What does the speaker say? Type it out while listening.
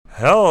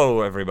Hello,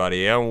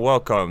 everybody, and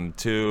welcome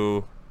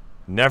to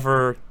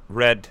Never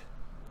Red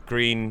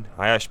Green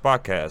Hayash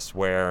Podcast,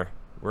 where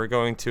we're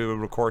going to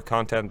record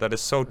content that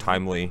is so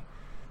timely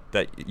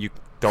that you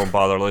don't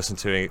bother listening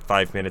to it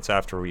 5 minutes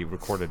after we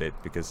recorded it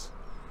because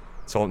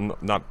it's all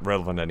not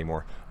relevant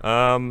anymore.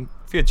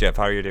 Fia Jeff,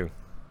 how are you doing?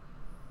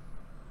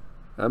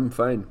 I'm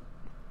fine.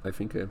 I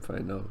think I'm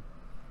fine now.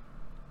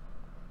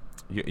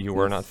 You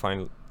were not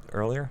fine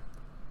earlier?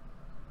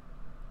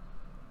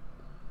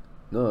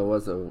 No, I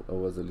was a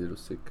little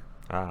sick.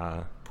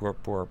 Poor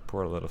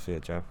little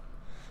Fia Jeff.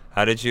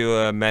 How did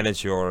you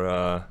manage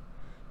your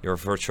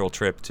virtual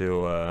trip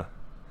to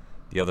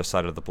the other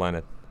side of the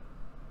planet?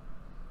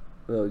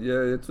 Well,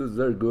 yeah, it was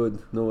very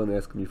good. No one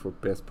asked me for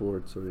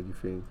passports or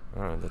anything.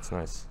 Oh, that's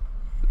nice.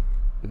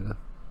 Yeah,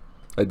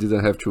 I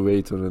didn't have to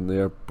wait on an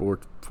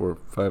airport for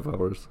 5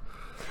 hours.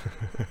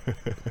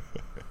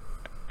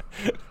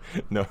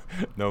 No,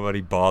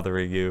 nobody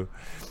bothering you.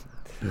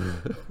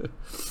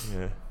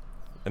 Yeah,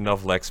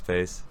 enough leg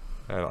space.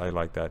 I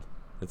like that.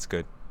 It's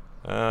good.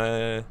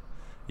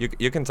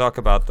 You can talk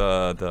about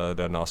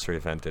the Nostra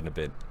event in a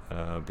bit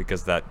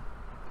because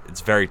it's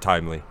very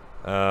timely.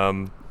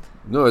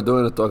 No, I don't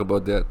want to talk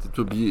about that.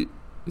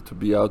 It will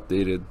be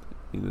outdated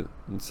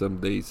in some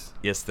days.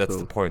 Yes, that's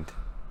the point.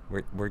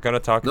 We're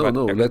gonna talk No,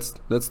 about.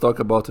 let's talk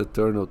about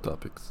eternal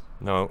topics.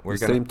 No, we're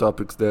the gonna same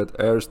topics that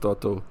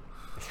Aristotle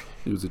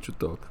used to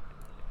talk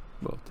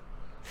about.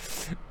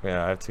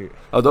 Yeah, I have to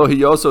Although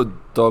he also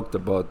talked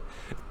about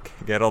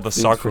get all the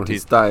things from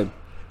Socrates his time.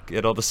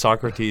 Get all the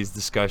Socrates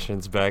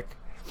discussions back.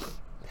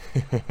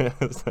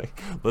 It's like,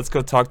 let's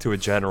go talk to a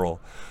general.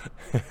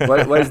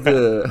 Why is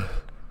the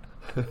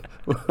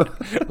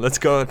let's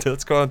go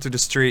onto the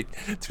street,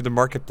 to the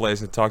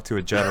marketplace, and talk to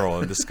a general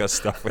and discuss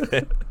stuff with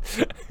it.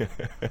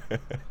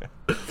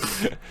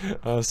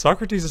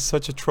 Socrates is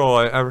such a troll.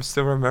 I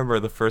still remember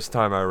the first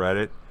time I read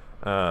it.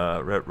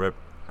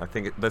 I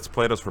think that's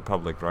Plato's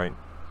Republic, right?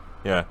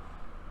 Yeah.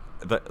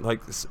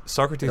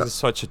 Socrates is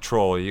such a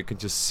troll. You can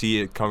just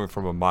see it coming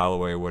from a mile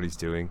away what he's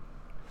doing.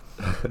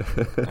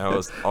 I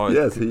was always,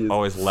 yes, he is.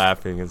 always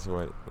laughing as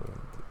well.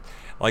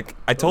 Like,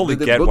 I totally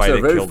the get books why are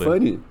they very killed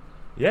funny. him.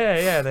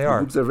 Yeah, they The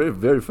are. books are very,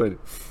 very funny.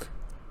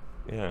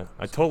 Yeah,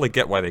 I totally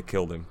get why they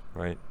killed him,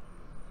 right?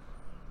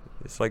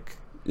 It's like...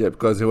 Yeah,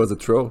 because he was a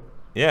troll.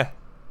 Yeah.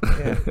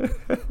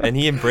 And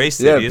he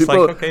embraced it. Yeah, He's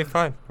people, like, okay,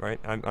 fine, right?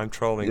 I'm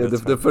trolling. Yeah,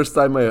 that's the first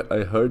time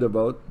I heard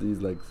about this,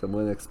 like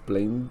someone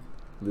explained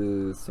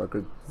the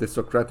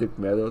Socratic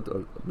method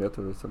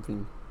or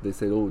something. They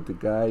said, oh, the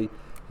guy,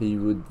 he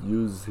would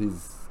use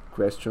his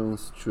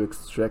questions to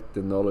extract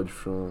the knowledge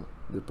from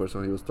the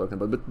person he was talking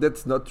about. But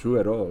that's not true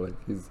at all. Like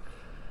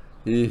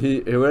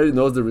he already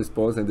knows the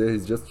response, and then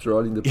he's just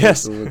trolling the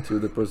person until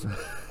the person.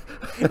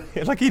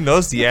 Like he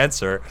knows the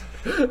answer.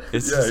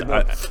 It's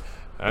Yeah, just,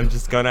 I'm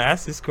just gonna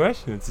ask this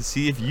question to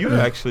see if you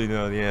actually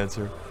know the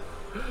answer.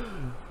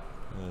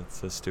 That's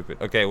so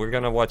stupid. Okay, we're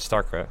gonna watch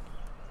StarCraft.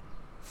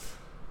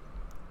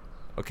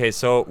 Okay,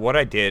 so what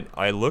I did,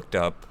 I looked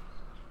up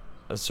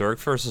a Zerg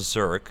versus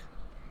Zerg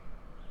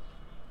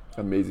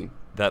Amazing.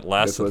 that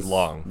lasted was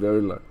long.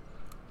 Very long.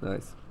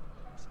 Nice.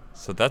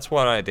 So that's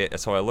what I did.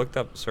 So I looked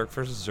up Zerg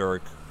versus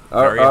Zerg.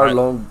 Are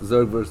long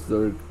Zerg versus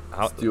Zerg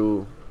How-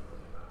 still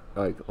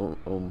like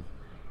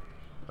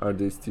are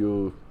they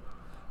still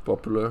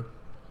popular?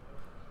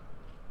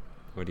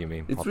 What do you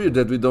mean? It's weird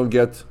that we don't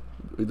get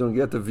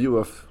a view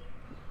of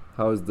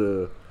how are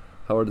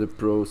the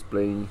pros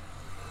playing.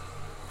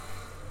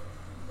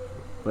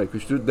 Like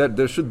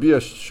there should be a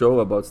show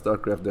about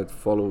StarCraft that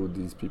follow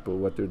these people,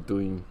 what they're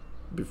doing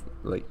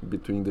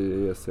between the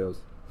ASLs.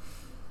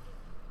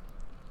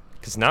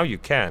 Because now you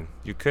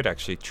could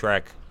actually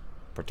track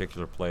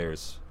particular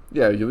players.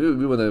 Yeah,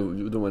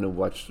 you don't wanna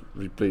watch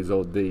replays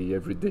all day,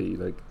 every day,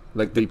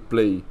 like they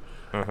play.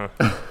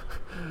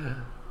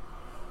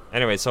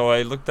 Anyway, so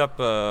I looked up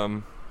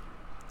Zerg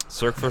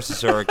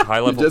versus Zerg, high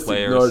level just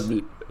players. ignored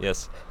me.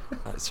 Yes,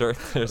 Zerg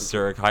versus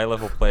Zerg, high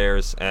level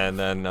players, and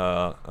then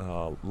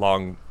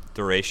long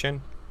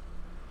duration.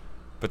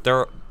 But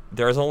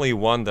there's only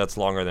one that's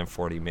longer than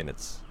 40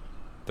 minutes.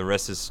 The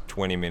rest is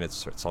 20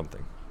 minutes or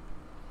something.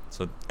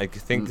 So I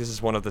think this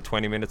is one of the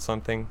 20 minutes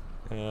something.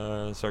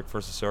 Zerg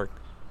versus Zerg.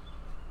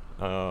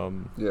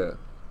 Yeah.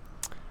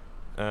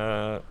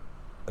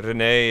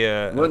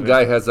 Rene. One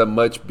guy has a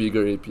much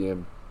bigger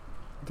APM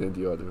than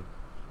the other.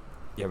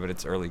 Yeah, but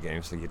it's early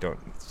game, so you don't.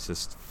 It's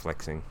just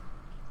flexing.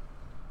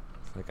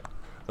 It's like,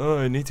 oh,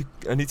 I need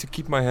to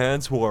keep my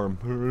hands warm.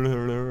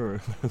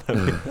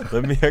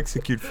 let me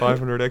execute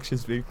 500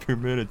 actions per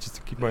minute just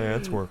to keep my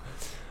hands warm.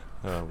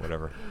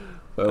 Whatever.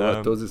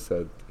 What Tozy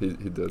said,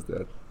 he does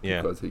that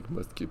because he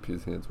must keep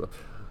his hands warm.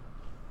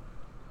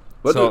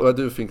 What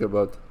do you think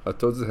about?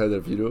 Tozy had a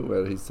video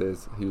where he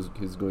says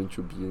he's going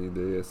to be in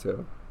the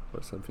ASL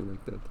or something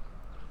like that.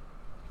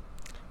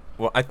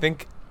 Well, I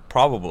think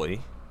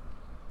probably.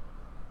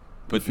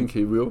 But you think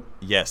he will?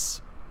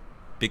 Yes,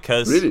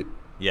 because really?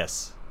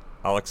 Yes,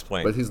 I'll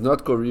explain. But he's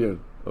not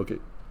Korean. Okay.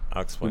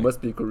 I'll explain. He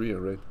must be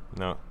Korean, right?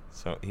 No,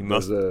 so he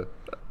There's must.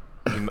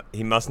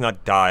 He must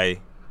not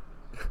die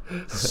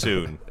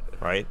soon,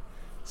 right?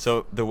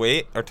 So the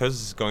way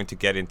Artosis is going to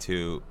get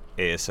into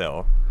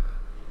ASL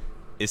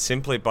is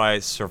simply by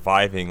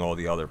surviving all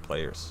the other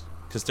players.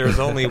 Because there's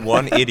only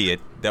one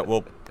idiot that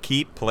will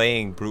keep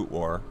playing Brute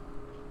War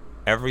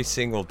every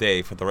single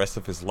day for the rest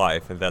of his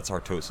life, and that's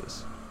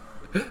Artosis.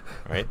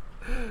 Right?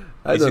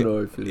 I don't know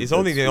if he's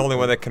only the only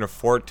one that can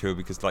afford to,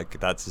 because like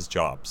that's his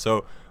job.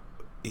 So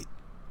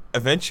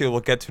eventually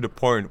we'll get to the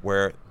point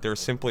where there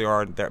simply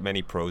aren't that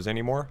many pros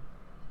anymore.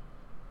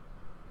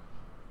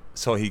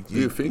 So Do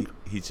you think?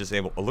 he's just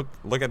able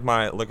look at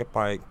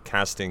my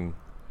casting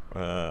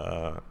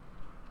or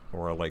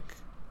like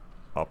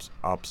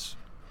ops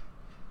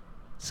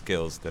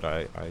skills that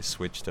I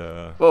switched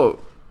a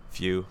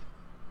few.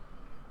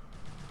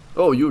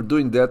 Oh, you're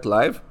doing that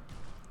live?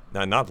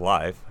 No, not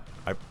live.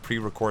 I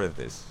pre-recorded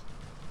this.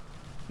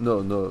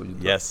 No, you don't.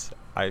 Yes,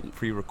 I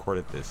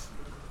pre-recorded this.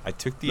 I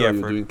took the No, you're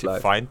doing effort to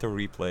live. find the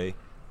replay.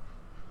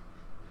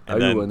 Are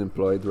you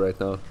unemployed right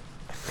now?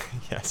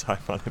 Yes, I'm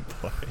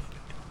unemployed.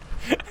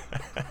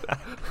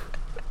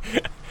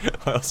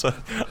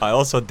 I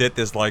also did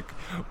this like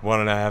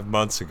 1.5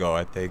 months ago,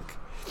 I think,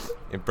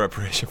 in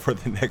preparation for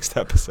the next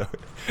episode.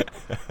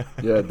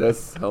 Yeah,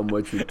 that's how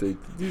much we take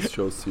this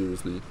show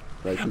seriously.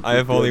 Like we I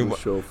have prepared only the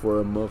show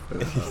for a month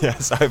and a half.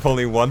 Yes, I have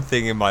only one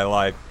thing in my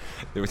life,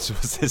 which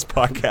was this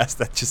podcast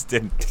that just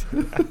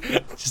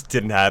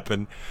didn't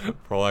happen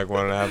for like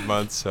 1.5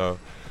 months. So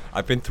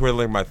I've been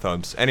twiddling my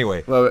thumbs.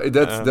 Anyway. Well,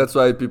 that's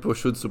why people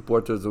should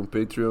support us on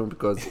Patreon,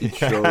 because each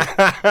show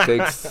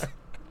takes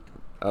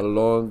a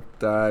long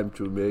time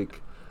to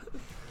make.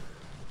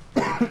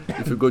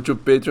 If you go to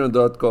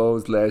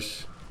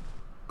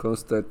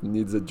patreon.com/constant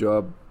needs a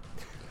job.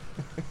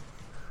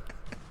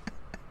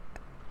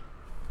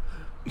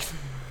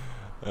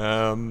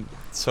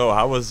 So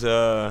how was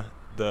the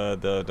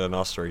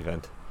Nostr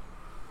event?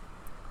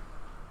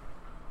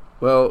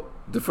 Well,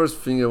 the first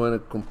thing I want to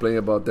complain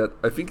about that,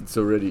 I think it's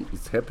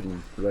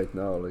happening right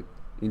now. Like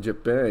in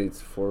Japan,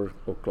 it's 4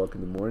 o'clock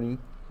in the morning,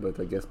 but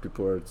I guess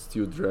people are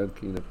still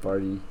drunk in a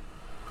party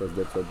because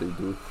that's what they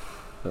do.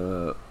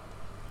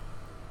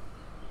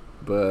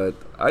 But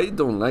I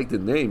don't like the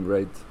name,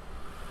 right?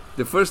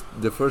 The first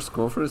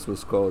conference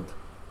was called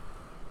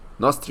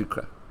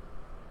Nostrica,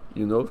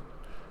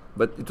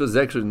 but it was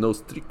actually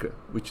Nostrica,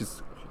 which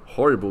is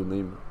horrible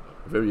name,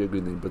 very ugly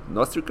name. But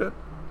Nostrica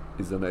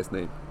is a nice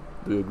name.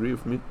 Do you agree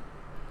with me?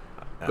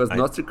 Because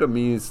Nostrica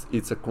means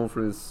it's a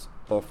conference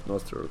of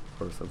Nostr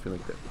or something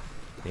like that.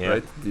 Yeah.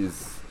 Right?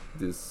 This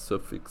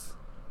suffix.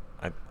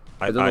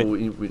 I don't know.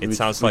 It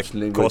sounds like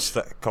language.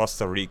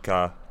 Costa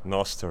Rica,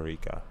 Nostra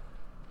Rica.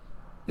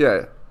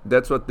 Yeah,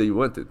 that's what they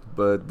wanted.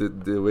 But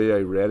the way I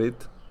read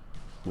it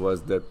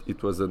was that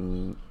it was a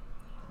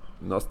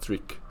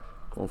Nostric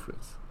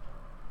conference.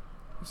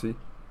 You see?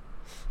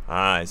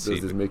 I see.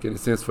 Does this make any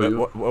sense for but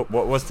you?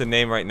 What was the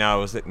name right now?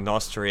 Was it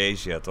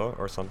Nostrasia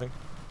or something?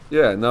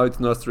 Yeah, now it's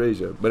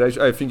Nostrasia. But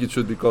I think it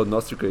should be called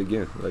Nostrica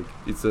again. Like,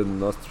 it's a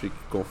Nostric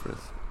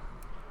conference.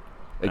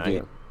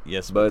 Again.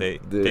 Yes, but they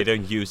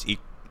don't use... They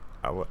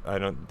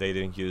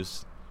didn't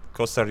use...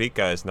 Costa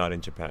Rica is not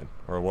in Japan.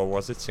 Or what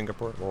was it?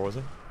 Singapore? What was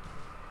it?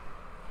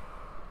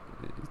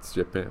 It's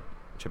Japan.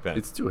 Japan.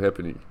 It's still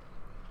happening.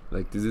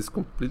 Like, this is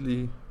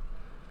completely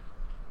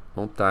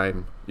on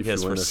time.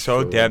 Yes, we're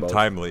so damn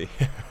timely.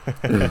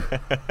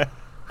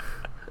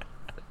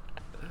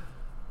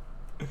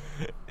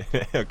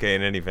 Okay,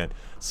 in any event.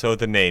 So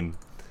the name.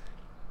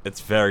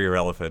 It's very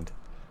relevant.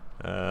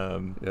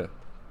 Yeah.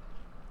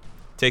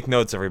 Take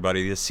notes,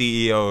 everybody. The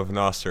CEO of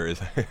Nostr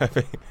is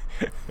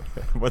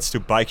wants to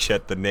bike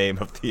shed the name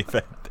of the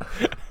event.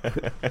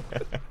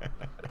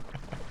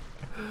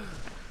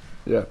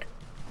 Yeah.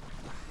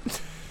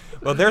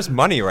 Well, there's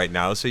money right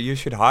now, so you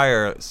should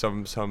hire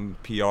some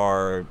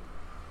PR,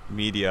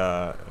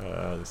 media,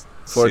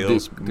 For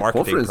sales, the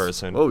marketing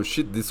person. Oh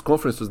shit! This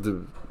conference was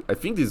I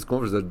think these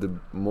conferences are the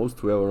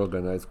most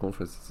well-organized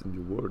conferences in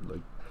the world.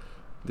 Like,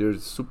 they're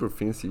super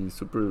fancy,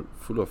 super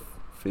full of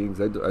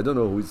things. I don't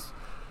know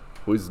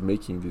who is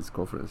making these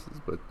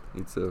conferences, but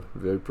it's a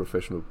very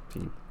professional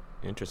team.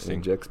 Interesting.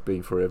 And Jack's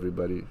paying for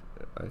everybody,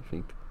 I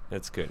think.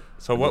 That's good.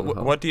 So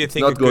what do you it's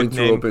think not a going good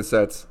through name? open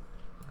sets.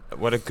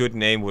 What a good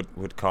name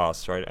would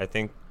cost, right? I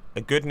think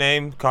a good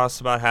name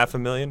costs about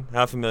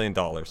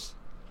 $500,000.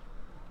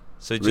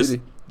 So just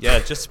Really?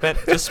 just spend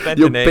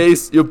the name.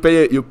 You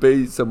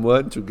pay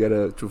someone to get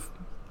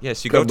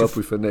Yes, you come go up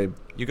with a name.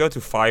 You go to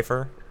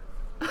Fiverr.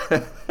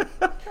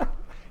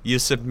 You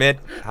submit.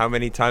 How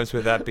many times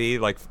would that be?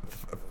 Like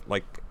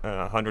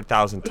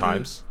 100,000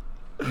 times.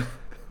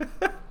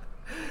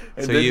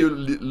 And So then you-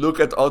 you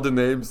look at all the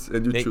names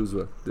and you choose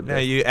one. The No,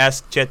 best. you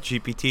ask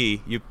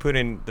ChatGPT. You put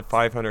in the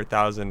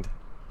 500,000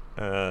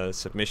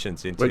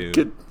 submissions into.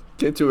 But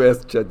can't you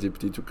ask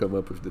ChatGPT to come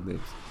up with the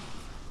names?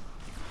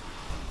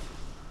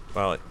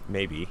 Well,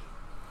 maybe.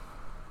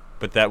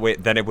 But that way,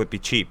 then it would be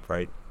cheap,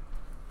 right?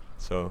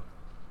 So,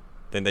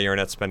 then you're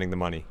not spending the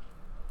money.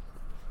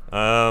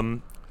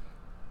 In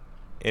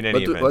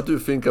any event. What do you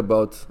think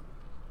about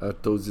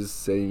Artosis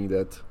saying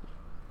that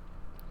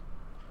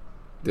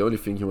the only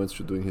thing he wants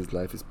to do in his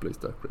life is play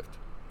StarCraft.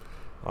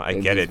 Well, I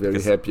and get he's it.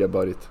 very happy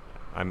about it.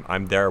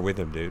 I'm there with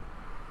him, dude.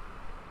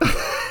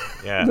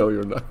 Yeah. No,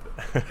 you're not.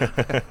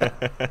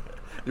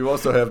 You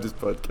also have this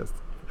podcast.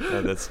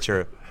 No, that's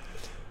true.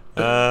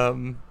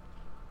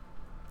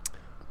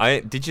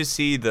 Did you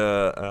see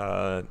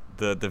the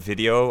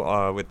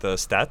video with the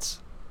stats?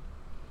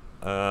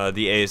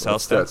 The ASL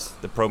What stats,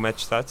 stats? the pro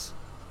match stats,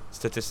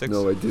 statistics.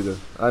 No, I didn't.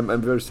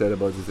 I'm very sad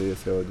about this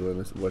ASL. I don't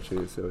want to watch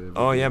ASL every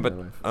Oh day yeah, in but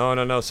my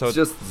life. no. So it's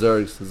just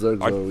Zergs.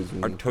 Zergs always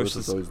win. Artosis-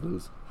 Versus always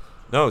lose.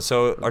 no,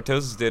 so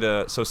Artosis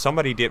did so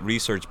somebody did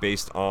research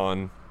based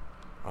on,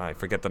 I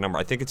forget the number.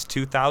 I think it's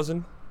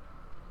 2,000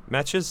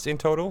 matches in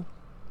total,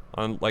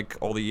 on like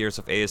all the years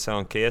of ASL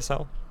and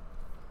KSL,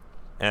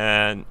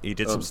 and he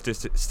did some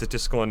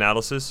statistical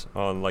analysis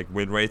on like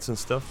win rates and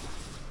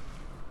stuff.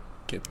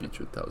 Can't be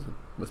 2,000.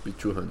 Must be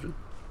 200.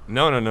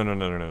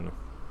 No.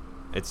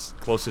 It's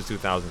close to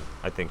 2,000,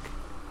 I think.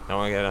 Now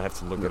I'm gonna have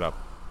to look it up.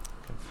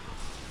 Okay.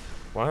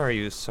 Why are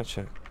you such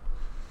a...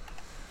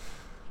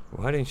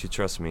 Why didn't you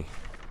trust me?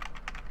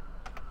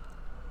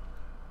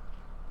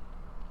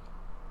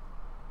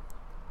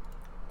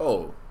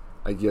 Oh,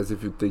 I guess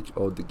if you take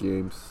all the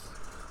games.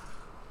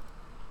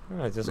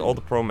 Alright, just all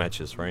the pro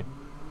matches, right?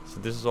 So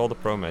this is all the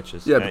pro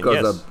matches. Yeah, and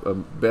because yes.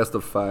 best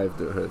of 5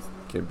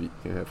 can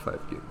have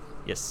 5 games.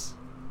 Yes.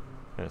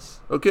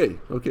 Okay.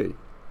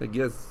 I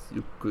guess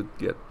you could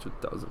get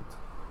 2,000.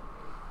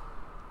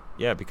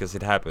 Yeah, because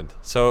it happened.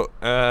 So,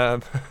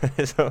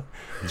 so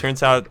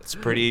turns out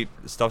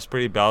stuff's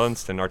pretty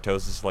balanced, and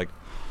Artosis is like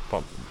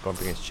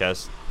bumping his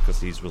chest because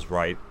he was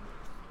right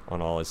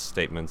on all his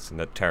statements, and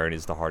that Terran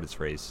is the hardest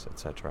race,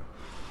 etc.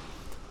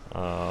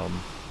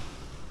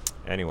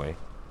 Anyway.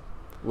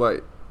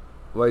 Why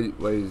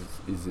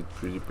is it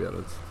pretty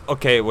balanced?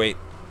 Okay, wait.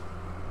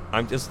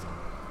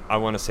 I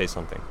want to say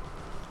something.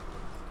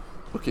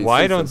 Okay,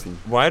 Why say something.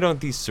 don't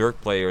these Zerg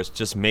players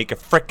just make a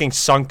freaking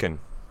Sunken?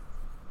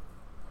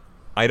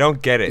 I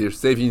don't get it. They're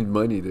saving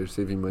money.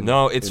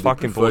 No, it's And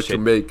fucking they prefer bullshit. to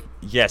make,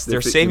 Yes, they're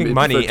they saving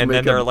money, prefer to and then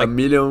make they're like, a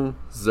million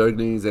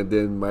Zerglings and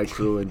then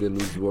micro and then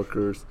lose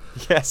workers.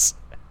 yes.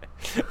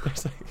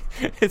 It's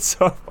like, it's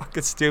so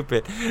fucking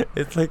stupid.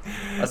 It's like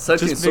A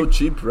Sunken just is so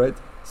cheap, right? no,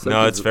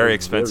 Sunken it's is very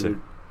expensive.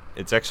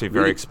 It's actually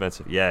very Really?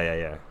 expensive.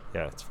 Yeah.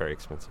 It's very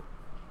expensive.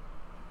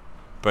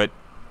 But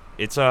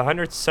it's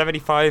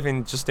 175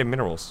 in just in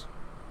minerals.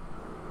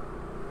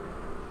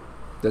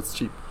 That's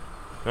cheap.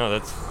 No,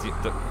 that's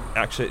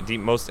actually the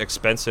most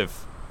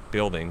expensive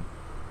building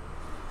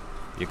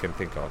you can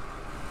think of.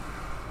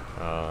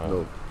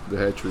 No, the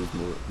hatchery is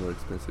more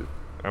expensive.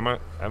 Am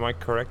I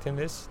correct in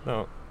this?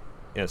 No.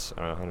 Yes,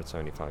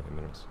 175 in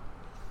minerals.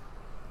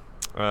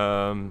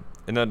 And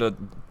then the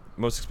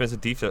most expensive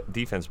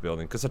defense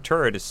building, because a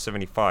turret is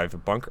 75. A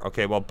bunker,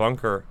 okay, well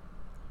bunker,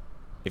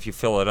 if you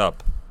fill it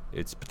up,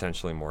 it's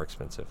potentially more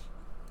expensive.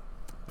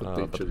 But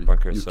the Potentially,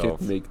 bunker you itself,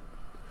 can't make.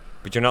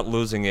 but you're not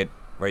losing it,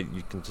 right?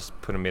 You can just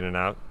put them in and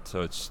out,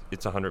 so it's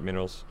 100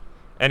 minerals.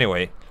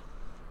 Anyway,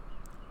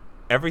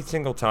 every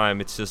single time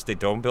it's just they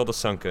don't build a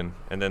Sunken,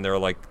 and then there are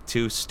like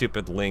 2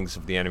 stupid lings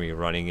of the enemy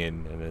running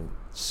in and then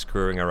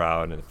screwing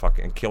around and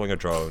fucking killing a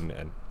drone.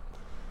 And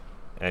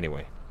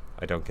anyway,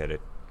 I don't get it.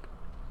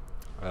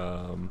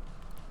 I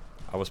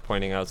was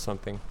pointing out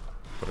something,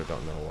 but I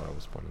don't know what I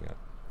was pointing out.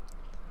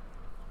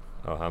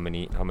 Oh, how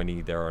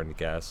many there are in the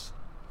gas?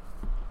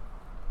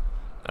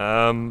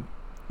 No,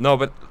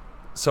 but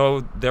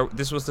so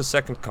this was the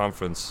second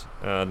conference,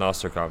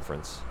 Noster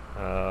conference.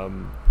 Why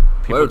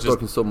People are you just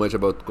talking so much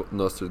about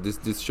Nostr?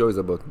 This show is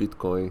about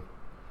Bitcoin.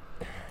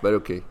 But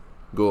okay,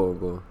 go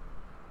on.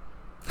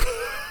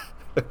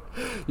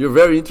 You're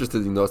very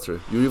interested in Nostr.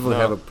 You even No.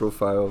 have a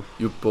profile.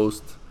 You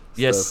post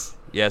stuff.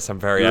 Yes, I'm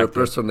very You're a active.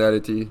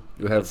 personality.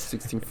 You have Yes.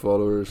 16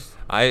 followers.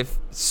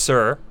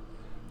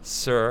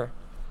 Sir,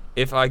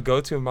 if I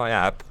go to my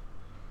app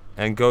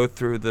and go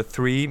through the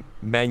 3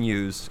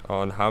 menus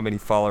on how many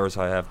followers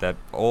I have that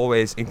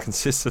always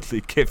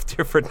inconsistently give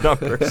different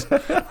numbers on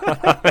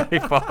how many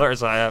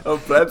followers I have. Oh,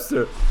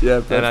 Plebster. Yeah,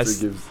 And I Plebster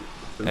s- gives.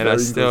 a And I very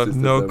still have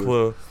inconsistent no number.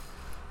 clue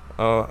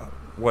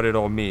what it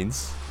all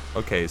means.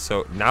 Okay,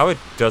 so now it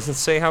doesn't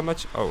say how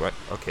much. Oh, right.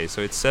 Okay,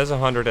 so it says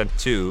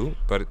 102,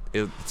 but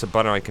it's a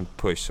button I can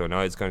push. So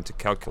now it's going to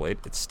calculate.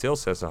 It still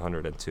says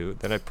 102.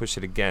 Then I push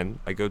it again.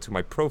 I go to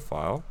my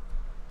profile.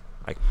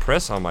 I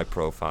press on my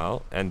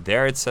profile, and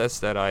there it says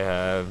that I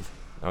have.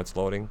 Now it's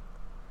loading.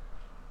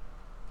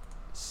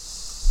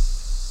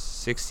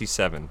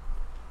 67.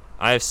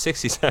 I have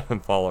 67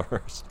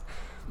 followers.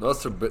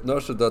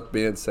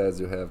 Nostr.band says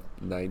you have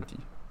 90.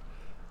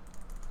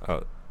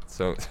 Oh,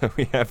 so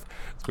we have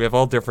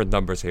all different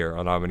numbers here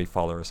on how many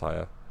followers I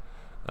have.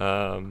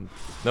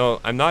 No,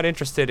 I'm not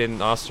interested in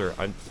Noster.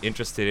 I'm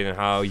interested in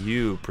how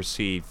you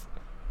perceive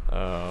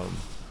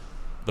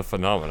the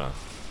phenomena.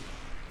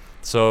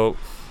 So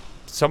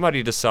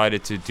somebody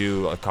decided to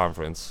do a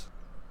conference,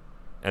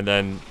 and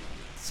then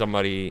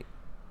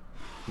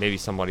maybe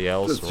somebody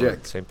else, It was or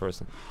Jack. the same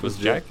person. It was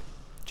was Jack?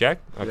 Jack?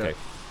 Okay. Yeah.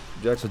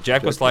 So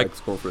Jack was like, likes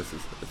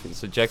conferences, I think.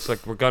 so Jack's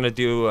like, we're gonna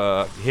do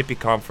a hippie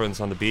conference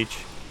on the beach.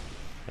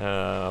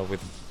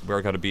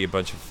 We're gonna be a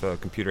bunch of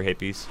computer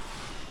hippies,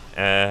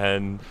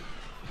 and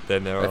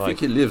then they were I like, think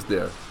he lives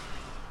there,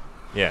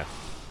 yeah.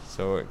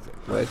 So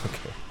right?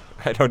 okay,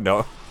 I don't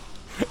know.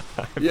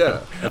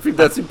 Yeah, I think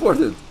that's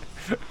important.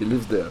 He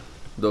lives there,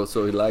 though,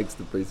 so he likes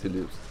the place he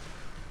lives.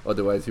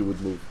 Otherwise, he would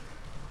move.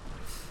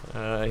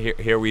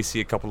 Here we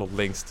see a couple of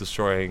links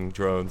destroying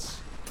drones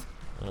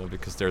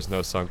because there's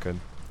no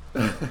Sunken.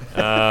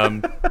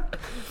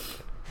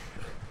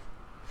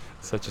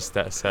 Such a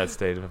sad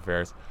state of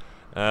affairs.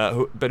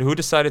 But who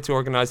decided to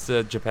organize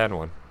the Japan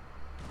one?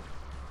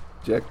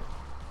 Jack,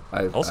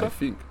 I Also?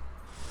 think.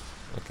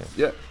 Okay.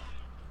 Yeah,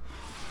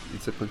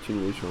 it's a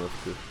continuation of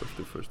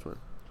the first one.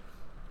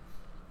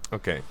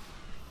 Okay.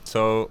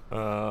 So,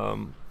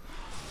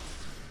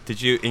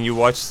 did you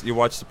watch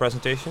the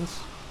presentations?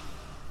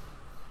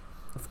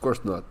 Of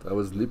course not. I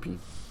was sleeping.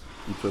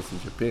 It was in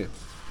Japan,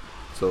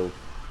 so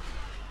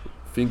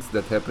things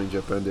that happen in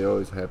Japan, they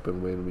always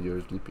happen when we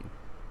are sleeping.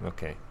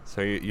 Okay.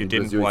 So you In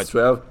didn't Brazil,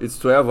 watch. It's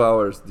 12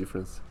 hours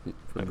difference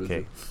from Okay.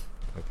 Brazil.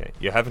 Okay.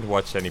 You haven't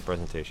watched any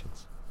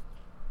presentations.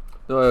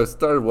 No, I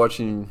started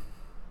watching.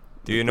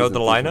 Do you know the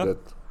presentation lineup?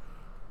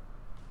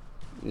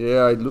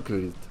 Yeah, I look at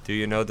it. Do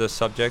you know the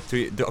subject? Do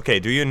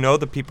you know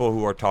the people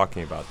who are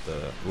talking about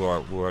who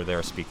are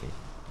there speaking?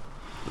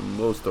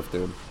 Most of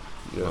them.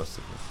 Yeah. Most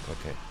of them.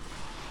 Okay.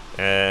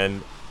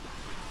 And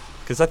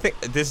because I think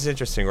this is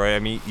interesting, right? I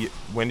mean,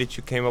 when did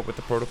you came up with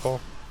the protocol?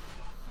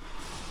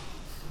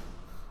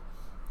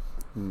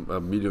 A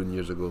million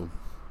years ago.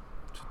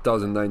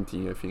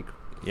 2019, I think.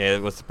 Yeah,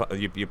 it was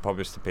you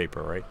published the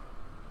paper, right?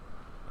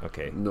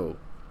 Okay. No,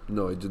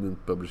 I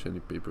didn't publish any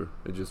paper.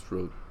 I just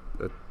wrote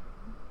a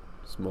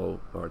small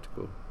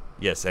article.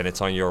 Yes, and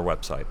it's on your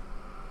website.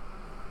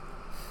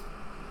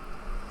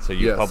 So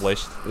you Yes.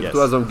 published. It Yes.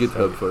 was on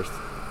GitHub So first.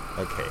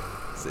 okay.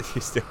 So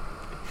you still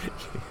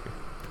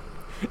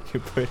you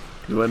put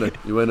You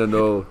wanna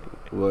know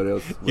what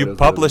else? you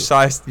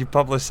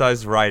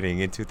publicized writing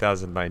in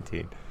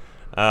 2019,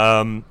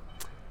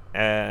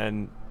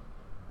 and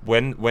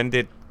when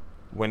did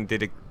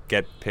it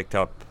get picked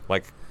up?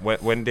 Like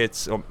when did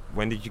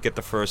you get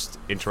the first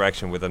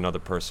interaction with another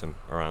person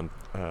around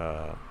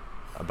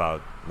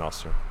about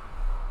Nostr?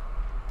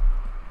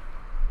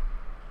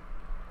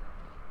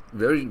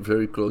 Very,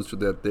 very close to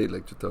that date,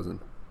 like 2000.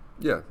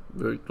 Yeah,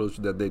 very close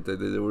to that date.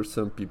 There were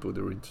some people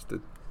that were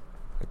interested.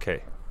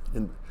 Okay.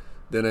 And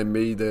then I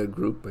made a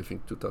group, I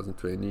think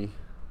 2020,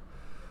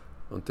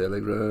 on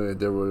Telegram, and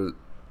there were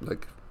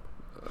like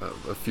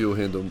a few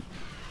random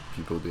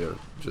people there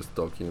just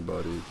talking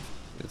about it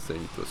and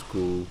saying it was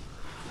cool,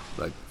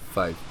 like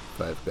five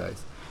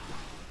guys.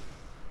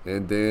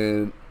 And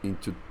then in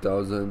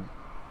 2000,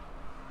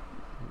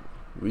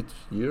 which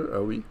year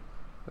are we?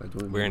 I don't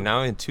remember. We're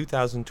now in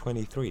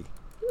 2023.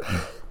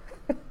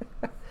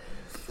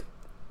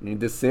 In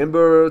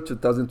December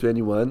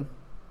 2021.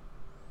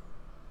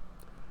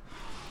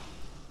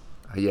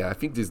 Yeah, I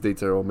think these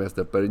dates are all messed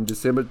up. But in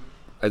December,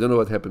 I don't know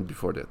what happened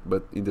before that.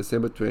 But in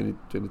December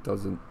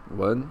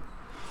 2001,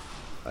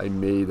 I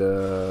made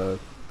a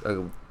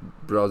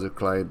browser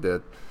client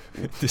that.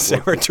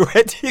 December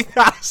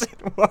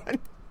 2001.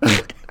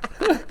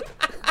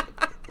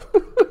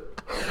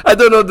 I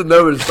don't know the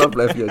numbers. Stop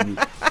laughing at me.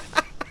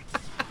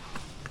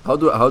 How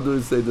do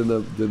you say the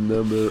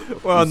number?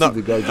 Well, You no,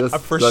 see the guy just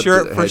for got sure,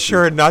 the for hacking.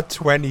 sure, not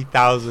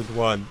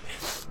 20,001.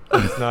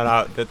 That's not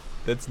out.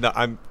 That's not.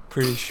 I'm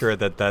pretty sure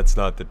that's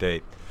not the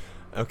date.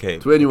 Okay.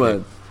 21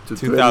 okay. to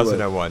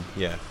 2001.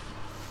 Yeah.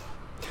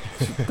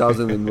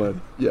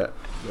 2001. Yeah,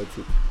 that's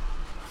it.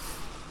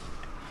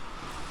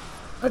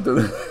 I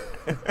don't.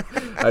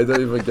 I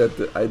don't even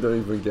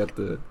get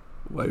the.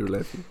 Why you're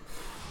laughing?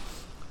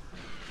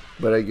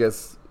 But I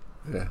guess,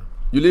 yeah.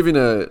 You live in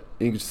a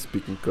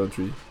English-speaking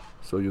country,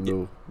 so you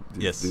know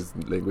Yes. this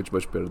language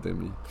much better than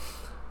me.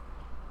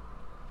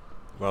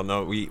 Well,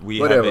 no, we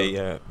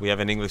Whatever. we have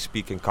an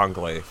English-speaking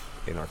conclave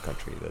in our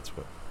country. That's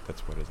what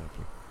is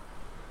happening.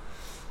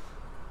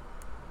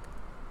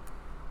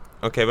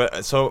 Okay,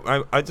 but so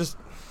I just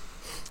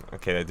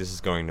okay. This is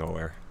going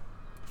nowhere.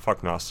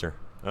 Fuck Nostr.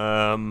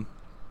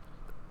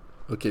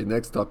 Okay,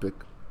 next topic.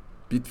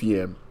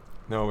 BitVM.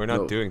 No, we're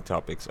not No. doing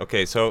topics.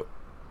 Okay, so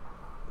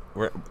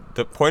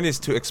the point is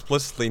to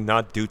explicitly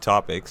not do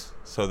topics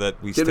so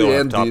that we Can still we have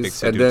end topics this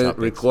to and do then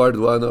topics. record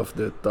one of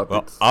the Well,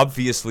 topics?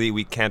 obviously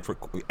we can't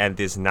end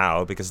this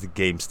now because the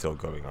game's still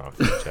going on.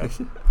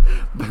 Jeff.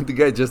 But the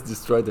guy just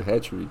destroyed the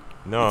hatchery.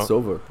 No, It's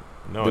over.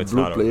 no, The it's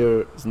blue not over.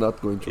 player is not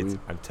going to win.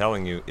 I'm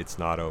telling you, it's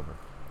not over.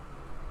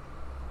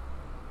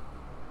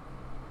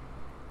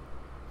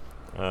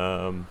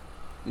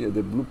 Yeah,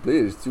 the blue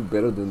player is still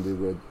better than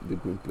the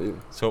green player.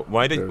 So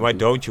why Apparently.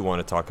 don't you want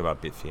to talk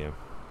about BitVM?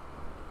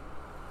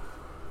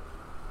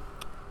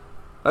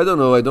 I don't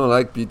know. I don't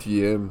like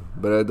BTM,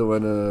 but I don't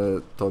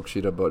wanna talk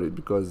shit about it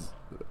because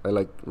I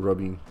like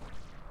robbing.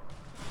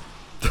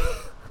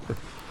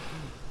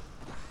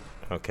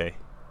 Okay.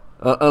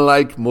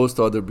 Unlike most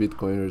other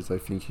Bitcoiners, I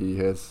think he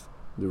has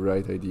the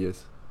right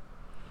ideas.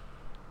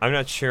 I'm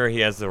not sure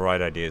he has the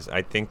right ideas.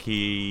 I think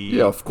he.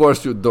 Yeah, of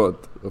course you don't.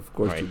 Of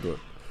course Right. you don't.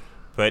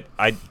 But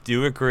I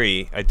do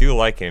agree. I do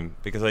like him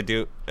because I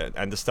do,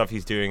 and the stuff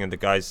he's doing and the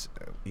guys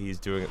he's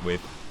doing it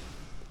with.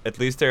 At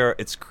least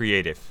it's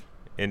creative,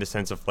 in the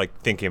sense of like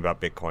thinking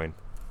about Bitcoin.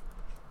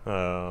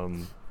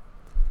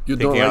 You don't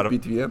Thinking out like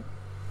of- BitVM?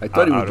 I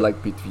thought you out would of-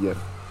 like BitVM.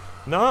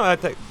 No, I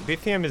think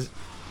BitVM is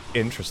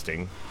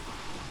interesting.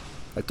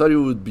 I thought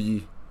you would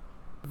be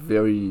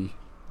very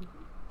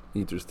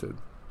interested,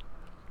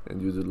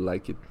 and you would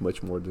like it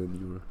much more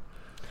than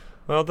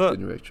Well,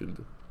 you actually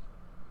do,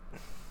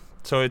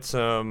 so it's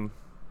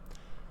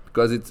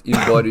because it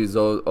embodies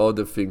all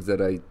the things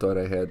that I thought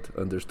I had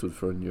understood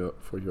from your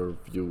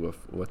view of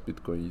what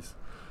Bitcoin is.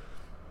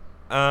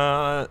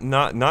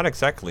 not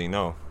exactly,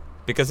 no,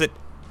 because it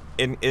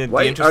in the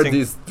Why are interesting.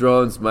 these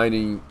drones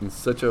mining in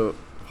such a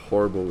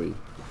horrible way?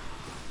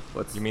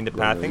 What's You mean the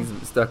going on? pathing?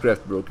 Is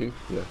StarCraft broken?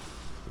 Yeah.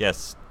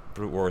 Yes,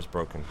 brute war is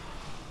broken.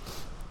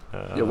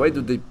 Yeah. Why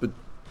do they put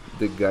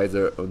the guys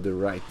are on the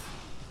right?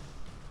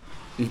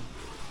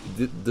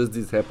 Does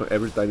this happen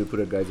every time you put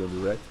a guys on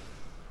the right?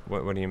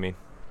 What do you mean?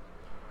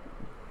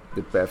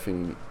 The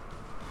pathing.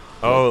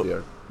 Oh,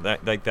 there.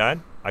 like that?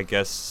 I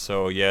guess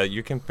so. Yeah,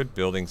 you can put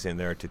buildings in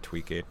there to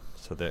tweak it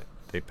so that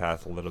they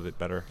path a little bit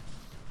better.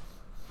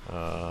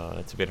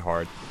 It's a bit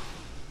hard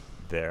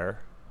there,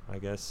 I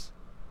guess.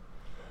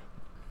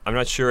 I'm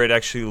not sure it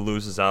actually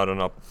loses out on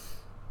up.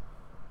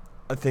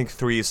 I think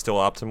 3 is still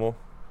optimal.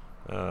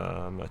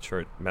 I'm not sure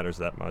it matters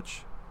that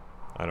much.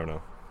 I don't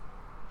know.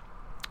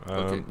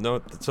 Okay.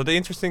 No, so the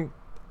interesting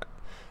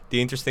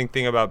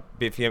thing about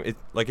BitVM,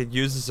 it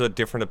uses a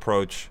different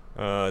approach.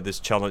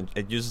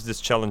 It uses this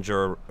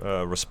challenger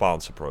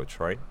response approach,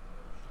 right?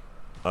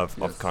 Of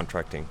Yes.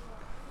 contracting.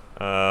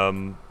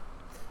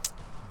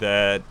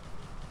 That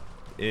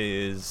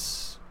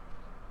is,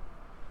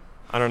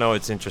 I don't know.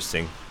 It's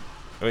interesting.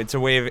 I mean, it's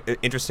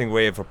interesting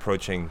way of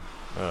approaching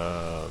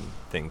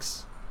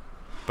things,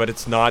 but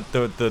it's not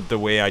the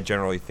way I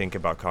generally think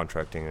about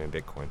contracting in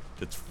Bitcoin.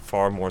 It's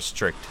far more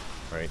strict,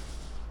 right?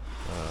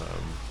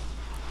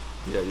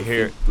 Yeah. You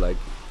Here- think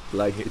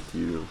like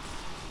Ethereum.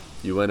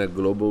 You want a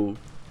global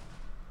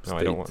No,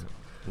 I don't state want.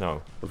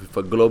 No, with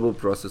a global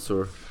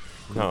processor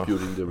No.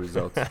 computing the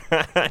results.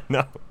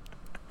 no.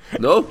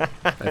 No,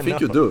 I think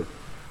you No. do,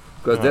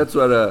 because No.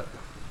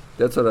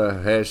 that's what a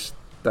hash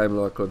time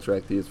lock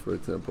contract is. For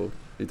example,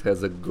 it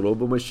has a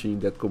global machine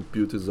that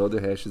computes all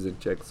the hashes and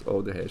checks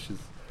all the hashes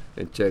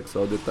and checks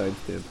all the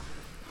timestamp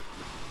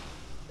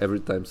every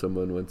time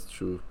someone wants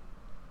to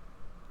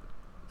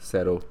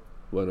settle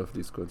one of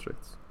these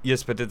contracts.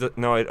 Yes, but it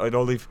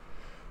only.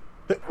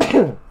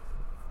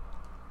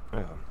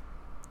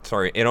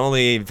 Sorry, it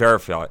only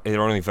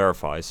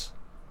verifies.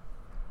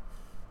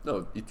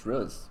 No, it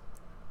runs.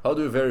 How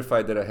do you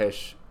verify that a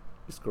hash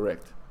is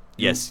correct?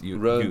 Yes, you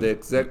run you- the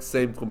exact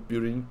same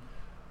computing.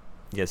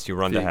 Yes, you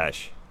run the thing.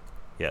 hash.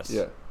 Yes.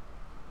 Yeah.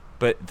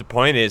 But the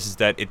point is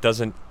that it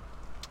doesn't.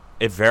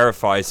 It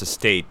verifies a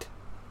state.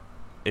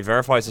 It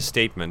verifies a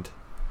statement.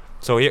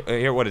 So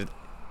here what it.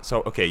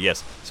 So okay,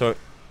 yes. So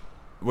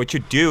what you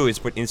do is,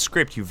 in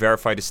script, you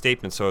verify the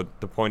statement. So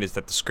the point is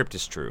that the script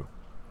is true,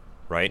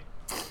 right?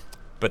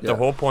 But the Yeah.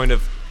 whole point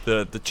of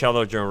the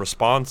challenger and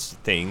response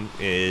thing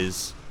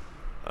is,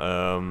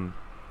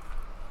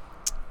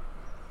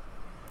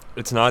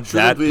 it's not Shouldn't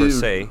that per we-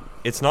 se.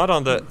 It's not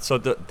on the. So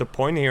the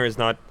point here is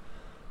not.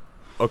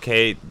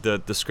 Okay,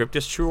 the script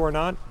is true or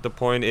not. The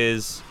point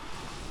is,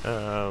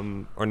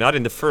 or not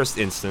in the first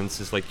instance,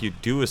 is like you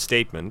do a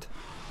statement,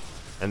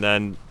 and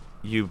then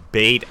you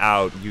bait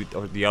out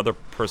or the other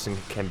person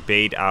can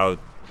bait out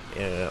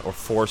or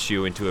force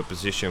you into a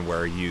position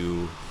where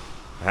you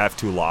have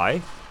to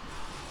lie,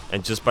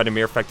 and just by the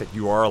mere fact that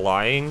you are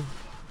lying,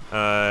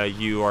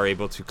 you are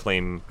able to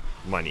claim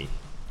money.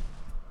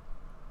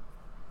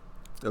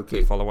 Okay.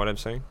 You follow what I'm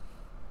saying?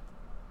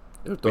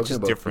 You're Which talking is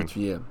about different.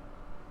 BitVM.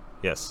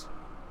 Yes.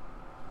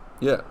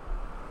 Yeah.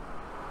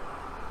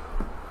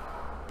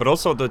 But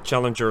also the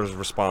challenger's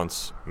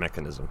response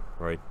mechanism,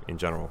 right? In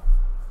general.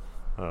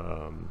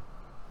 And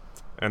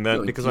then No,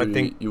 in because I theory,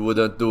 think you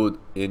wouldn't do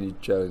any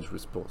challenge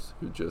response.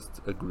 You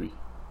just agree.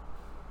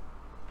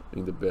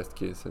 In the best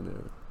case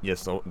scenario.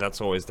 yes, so that's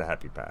always the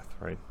happy path,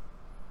 right?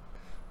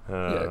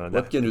 Yeah.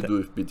 What can you do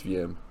with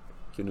BitVM?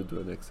 Can you do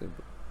an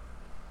example?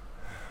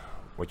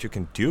 What you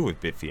can do with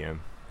BitVM?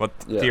 But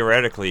Yeah.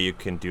 theoretically, you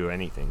can do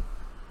anything.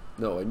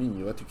 No, I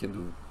mean what you can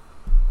do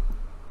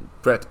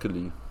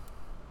practically.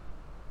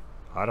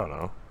 I don't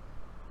know.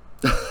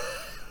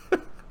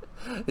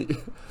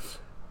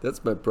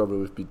 That's my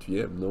problem with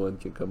BitVM. No one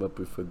can come up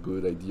with a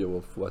good idea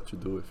of what to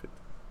do with it.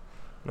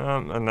 No,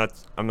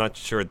 I'm not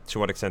sure to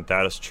what extent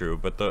that is true.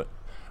 But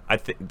I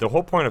think the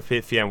whole point of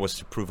BitVM was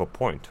to prove a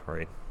point,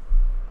 right?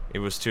 It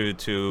was to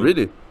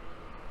Really?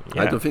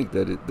 Yeah. I don't think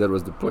that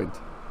was the point.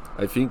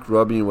 I think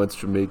Robin wants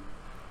to make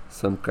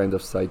some kind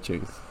of side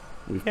chains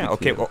with Yeah. BitVM.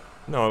 Okay. Well,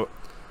 no.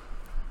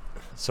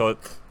 So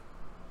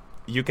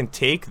you can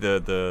take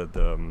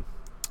the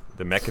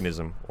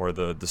mechanism or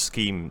the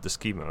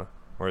schema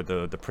or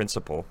the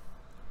principle,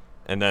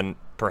 and then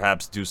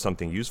perhaps do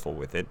something useful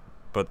with it.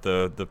 But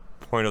the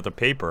point of the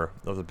paper,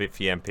 of the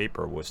BitVM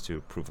paper, was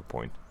to prove a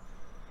point.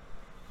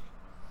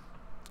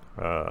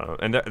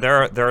 And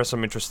there are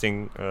some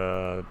interesting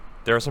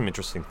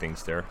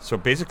things there. So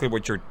basically,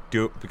 what you're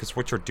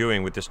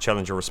doing with this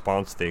challenger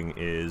response thing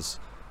is,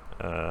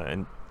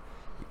 and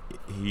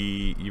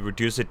you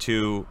reduce it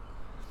to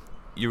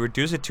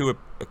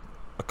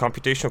a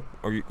computational,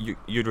 or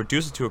you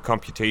reduce it to a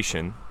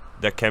computation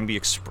that can be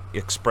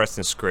expressed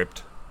in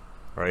script,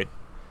 right?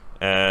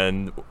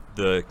 And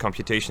the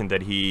computation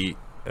that he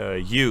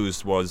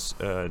used was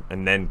a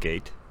NAND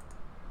gate,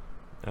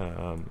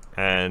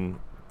 and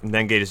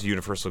NAND gate is a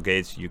universal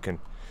gate. So you can,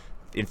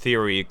 in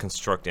theory,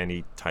 construct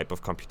any type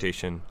of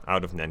computation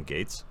out of NAND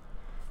gates.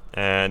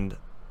 And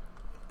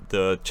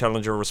the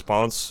challenger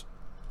response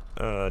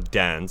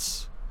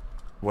dance,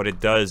 what it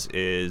does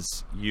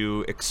is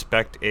you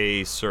expect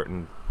a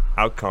certain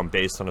outcome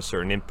based on a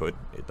certain input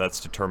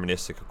that's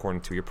deterministic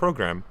according to your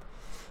program.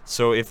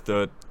 So if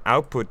the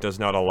output does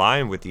not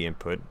align with the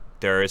input,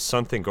 there is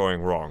something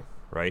going wrong,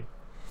 right?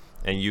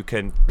 And you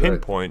can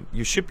pinpoint,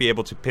 you should be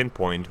able to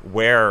pinpoint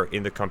where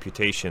in the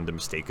computation the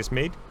mistake is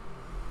made.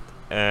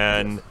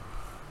 And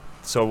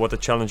so what the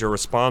challenger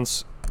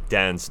response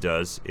dance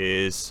does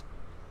is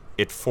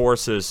it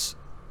forces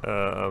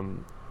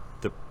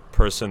the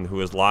person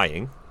who is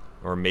lying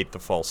or made the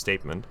false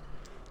statement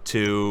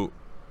to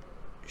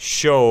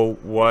show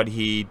what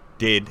he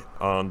did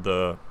on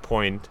the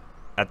point,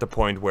 at the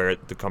point where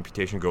the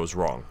computation goes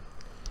wrong.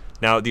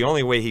 Now, the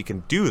only way he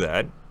can do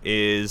that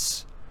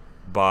is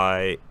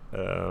by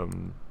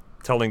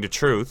telling the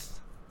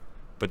truth,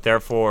 but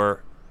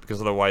therefore,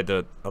 because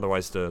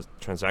otherwise the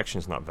transaction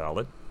is not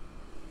valid.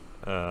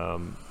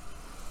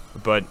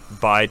 But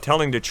by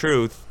telling the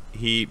truth,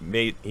 he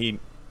made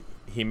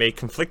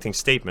conflicting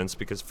statements,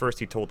 because first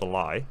he told a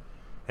lie,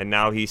 and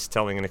now he's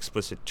telling an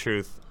explicit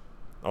truth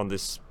on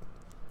this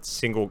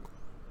single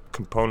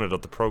component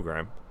of the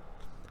program.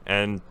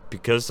 And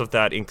because of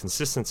that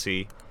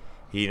inconsistency,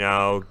 he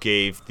now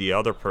gave the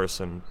other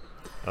person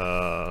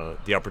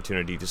the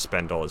opportunity to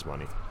spend all his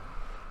money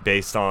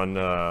based on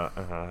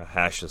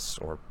hashes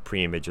or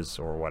pre-images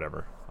or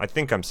whatever. I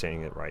think I'm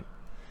saying it right.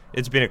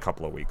 It's been a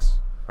couple of weeks,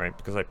 right?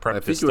 Because I prepped this stuff.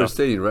 I think you were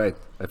saying right.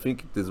 I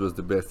think this was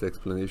the best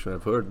explanation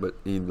I've heard, but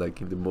in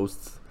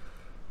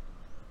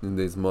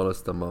the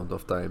smallest amount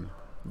of time.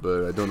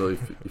 But I don't know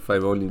if I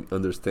only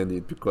understand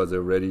it because I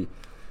already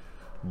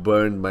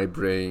burned my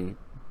brain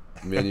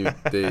many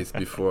days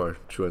before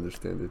to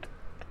understand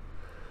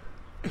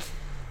it.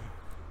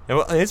 Yeah,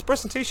 well, his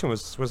presentation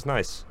was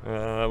nice.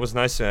 It was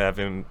nice to have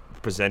him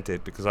present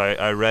it, because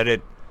I read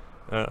it.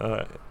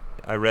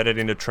 I read it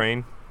in the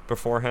train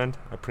beforehand.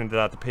 I printed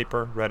out the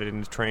paper, read it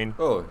in the train.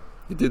 Oh,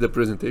 he did a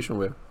presentation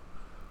where?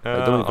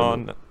 I don't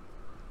even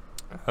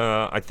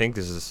know. I think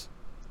this is.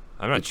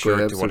 I'm not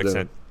sure to what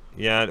extent.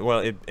 Yeah, well,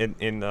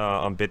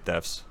 on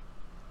BitDevs.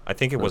 I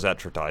think it was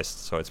advertised,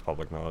 so it's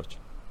public knowledge.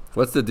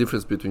 What's the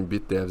difference between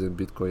BitDevs and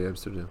Bitcoin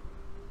Amsterdam?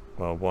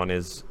 Well, one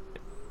is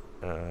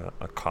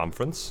a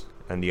conference,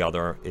 and the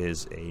other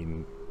is a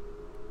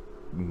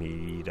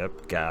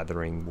meetup,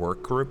 gathering,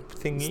 work group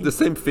thingy. It's the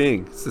same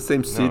thing. It's the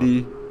same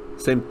city,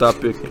 same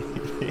topic.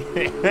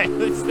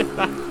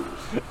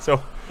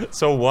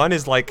 So one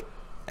is like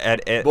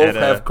both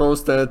have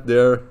Constant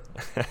there,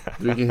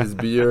 drinking his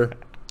beer.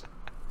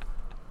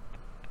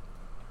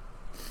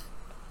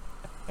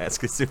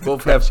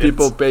 Both have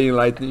people paying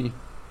Lightning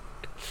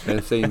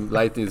and saying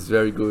Lightning is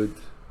very good.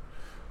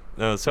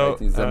 No, so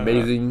Lightning is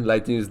amazing.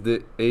 Lightning is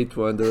the 8th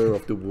wonder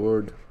of the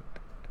world.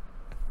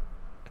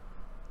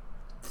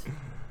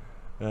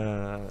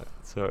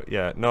 So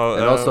yeah, no.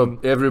 And also,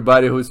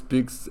 everybody who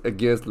speaks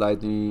against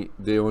Lightning,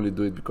 they only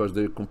do it because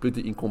they're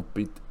completely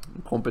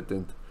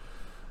incompetent.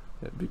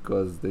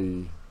 Because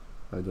I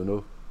don't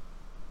know.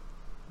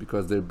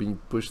 Because they're being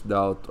pushed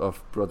out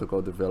of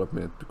protocol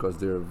development because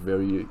they're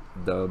very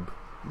dumb.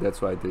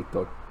 That's why they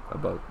talk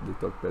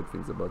bad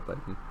things about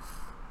Lightning.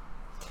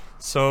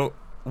 So,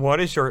 what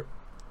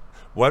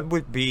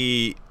would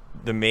be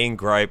the main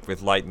gripe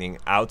with Lightning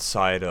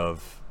outside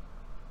of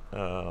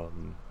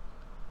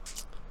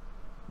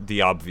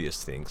the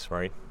obvious things,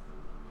 right?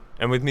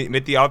 And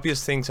with the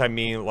obvious things, I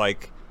mean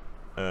like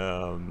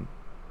it's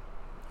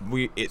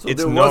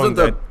known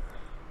that.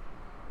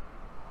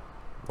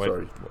 What?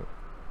 Sorry.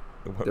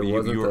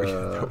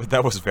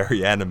 That was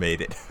very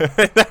animated.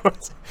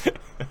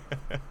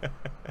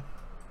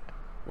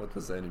 What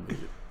was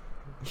animated?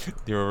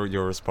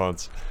 Your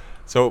response.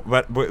 So,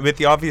 but with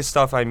the obvious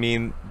stuff, I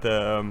mean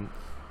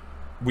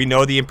we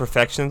know the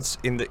imperfections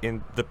in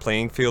the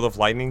playing field of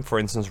Lightning. For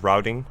instance,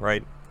 routing,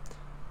 right?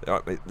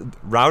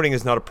 Routing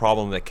is not a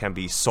problem that can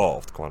be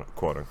solved,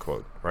 quote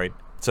unquote, right?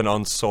 It's an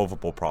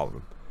unsolvable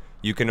problem.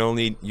 You can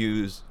only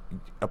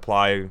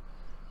apply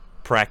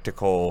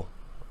practical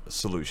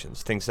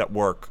solutions, things that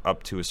work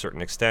up to a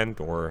certain extent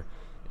or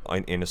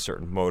in a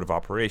certain mode of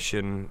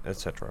operation,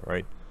 etc.,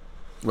 right?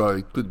 Well,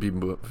 it could be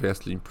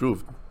vastly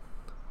improved.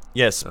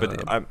 Yes,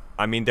 but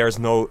I mean, there's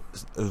no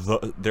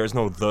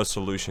the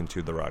solution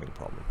to the routing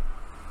problem.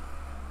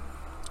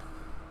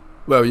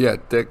 Well, yeah.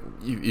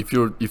 If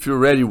you're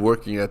already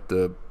working at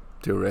the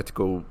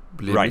theoretical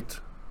limit,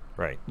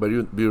 Right. but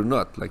you're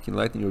not. Like in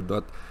Lightning, you're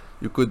not.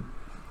 You could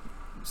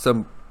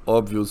some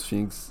obvious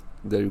things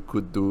that you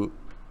could do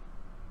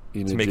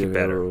in To a make it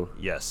better. general.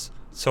 Yes.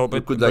 So,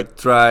 You could but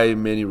try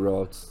many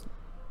routes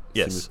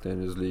yes.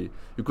 simultaneously.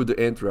 You could do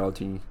end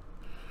routing.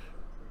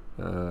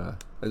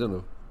 I don't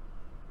know.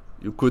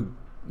 You could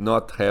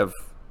not have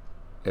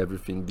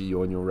everything be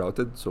onion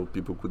routed, so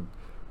people could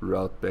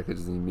route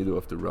packages in the middle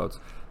of the routes,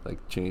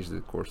 like change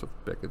the course of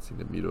packets in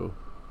the middle.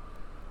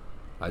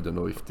 I don't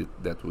know if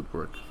that would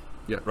work.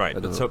 Yeah, Right. I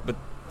don't So, know. but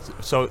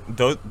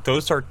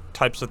those are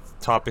types of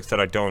topics that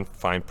I don't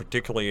find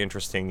particularly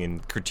interesting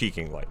in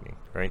critiquing Lightning.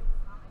 Right.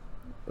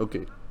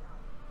 Okay.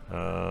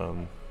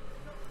 Um,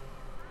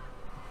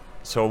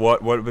 so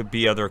what would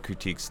be other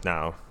critiques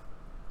now?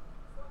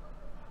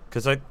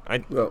 Because I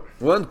Well,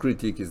 one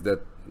critique is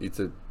that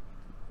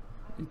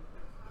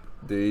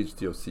the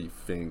HTLC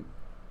thing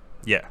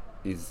yeah.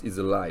 is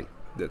a lie,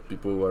 that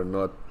people are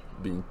not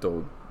being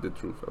told the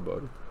truth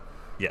about it.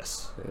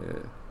 Yes.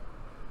 Uh,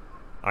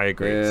 I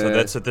agree. So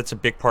uh, that's a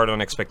big part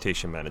on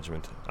expectation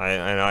management.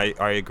 I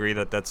agree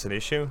that that's an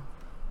issue.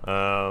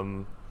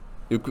 Um,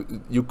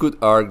 you could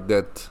argue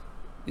that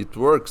it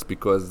works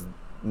because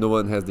no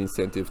one has the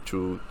incentive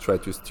to try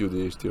to steal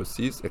the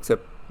HTLCs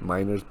except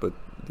miners, but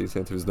the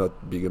incentive is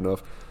not big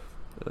enough.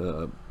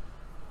 Um,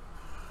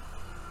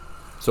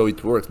 so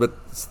it works, but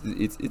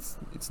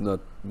it's not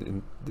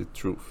in the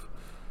truth.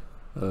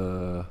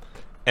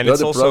 and The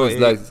it's other also problem is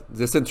like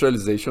the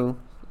centralization,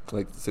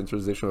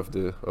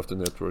 of the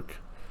network.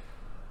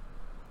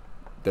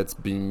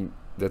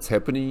 That's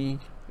happening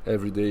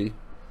every day,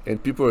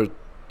 and people are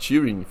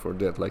cheering for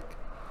that. Like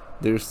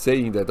they're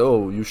saying that,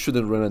 oh, you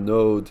shouldn't run a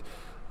node.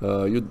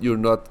 You're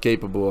not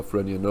capable of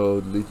running a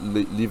node.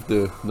 Leave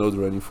the node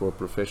running for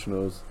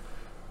professionals.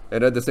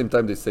 And at the same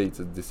time, they say it's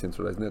a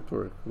decentralized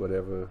network,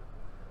 whatever.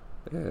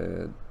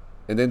 And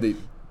then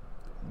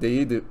they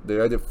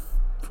either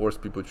force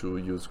people to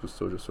use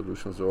custodial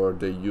solutions, or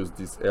they use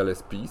these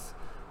LSPs,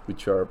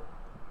 which are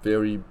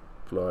very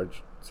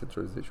large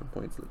centralization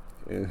points.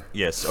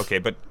 yes, okay,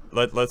 but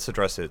let's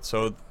address it.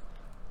 So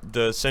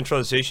the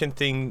centralization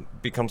thing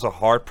becomes a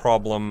hard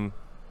problem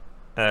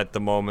at the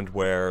moment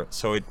where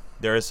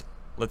there's,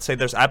 let's say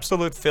there's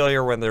absolute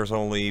failure when there's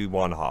only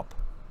one hop,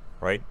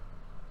 right?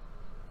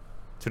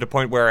 To the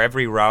point where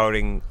every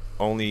routing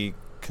only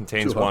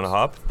contains Two one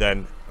hops. hop,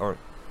 then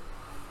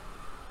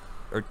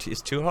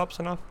is two hops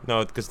enough?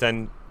 No, because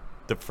then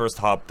the first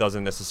hop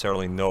doesn't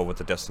necessarily know what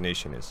the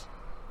destination is.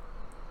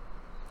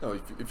 No,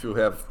 if you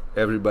have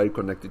everybody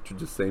connected to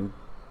the same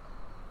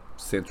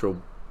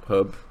central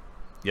hub,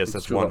 Yes, it's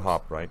that's two one hops.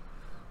 hop, right?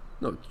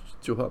 No, it's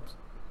two hubs.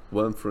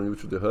 One from you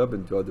to the hub,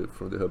 and the other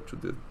from the hub to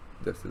the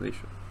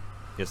destination.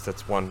 Yes,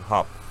 that's one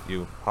hop.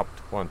 You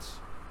hopped once.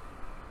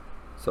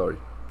 Sorry.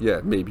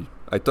 Yeah, maybe.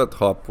 I thought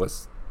hop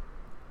was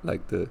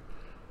like the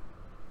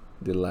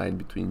line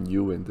between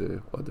you and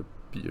the other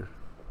peer,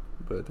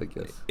 but I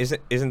guess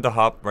Isn't the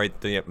hop right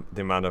the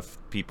amount of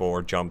people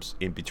or jumps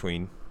in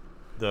between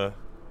the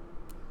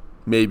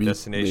maybe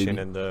destination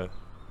maybe and the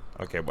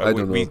okay, I well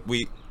don't know.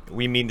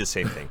 we mean the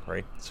same thing,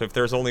 right? So if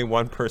there's only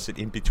one person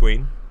in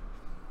between,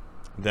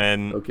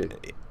 then Okay.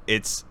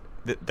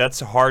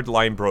 that's a hard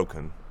line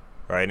broken,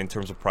 right, in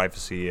terms of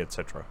privacy,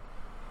 etc.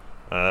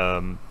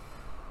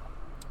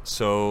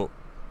 So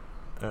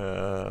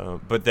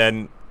but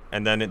then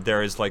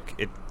there is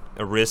like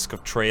a risk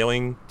of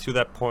trailing to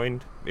that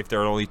point. If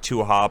there are only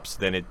two hops,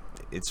 then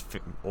it's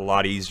a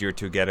lot easier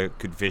to get a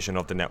good vision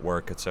of the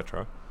network,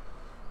 etc.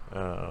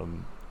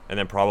 And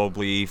then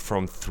probably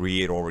from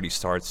 3 it already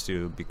starts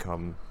to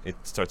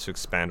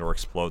expand or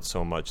explode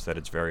so much that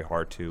it's very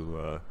hard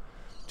to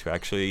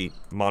actually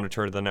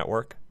monitor the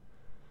network.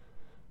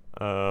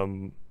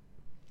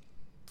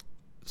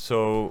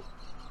 So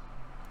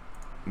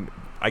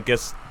I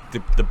guess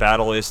the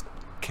battle is,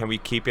 can we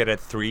keep it at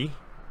 3?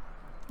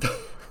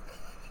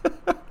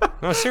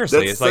 No,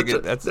 seriously, it's like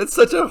that's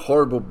such a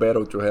horrible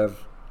battle to have.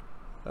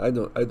 I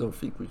don't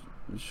think we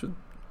should.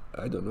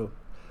 I don't know.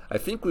 I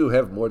think we'll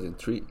have more than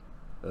 3.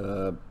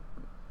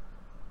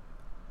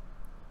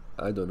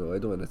 I don't know. I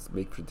don't want to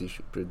make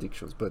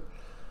predictions, but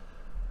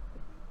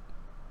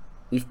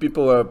if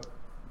people are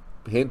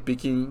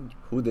handpicking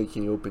who they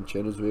can open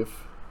channels with,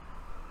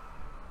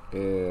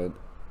 and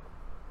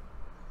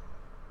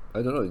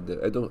I don't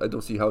know. I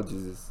don't see how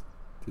this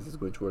is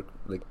going to work.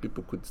 Like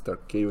people could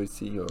start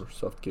KYC or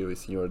soft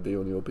KYC, or they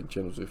only open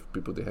channels with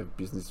people they have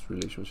business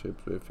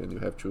relationships with, and you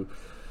have to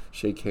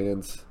shake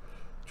hands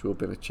to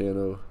open a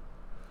channel.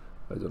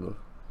 I don't know.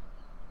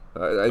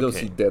 I don't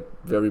see that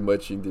very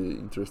much in the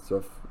interests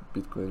of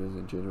Bitcoiners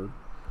in general.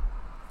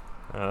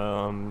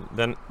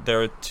 Then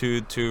there are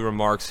two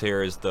remarks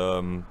here. Is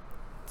the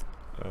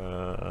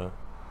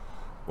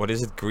what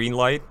is it? Green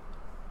light,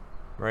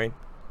 right?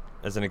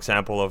 As an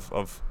example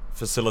of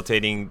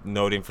facilitating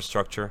node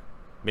infrastructure,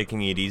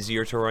 making it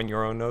easier to run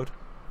your own node.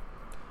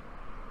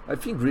 I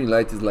think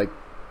Greenlight is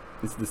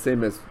it's the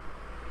same as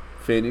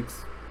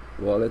Phoenix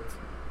wallet.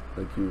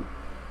 Like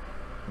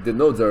the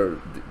nodes are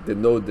the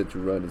node that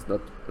you run is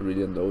not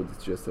really a node.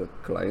 It's just a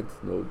client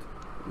node.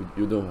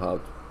 You don't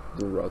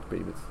route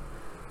payments.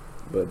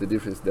 But the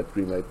difference is that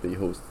Greenlight, they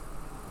host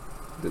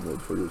the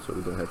node for you, so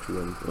you don't have to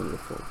run it on your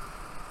phone.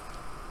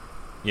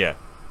 Yeah,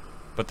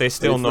 but they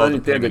still know the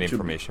payment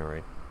information,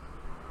 right?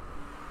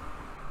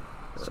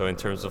 So in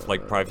terms of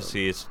like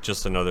privacy, it's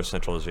just another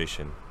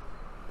centralization,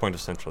 point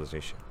of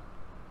centralization.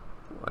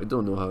 I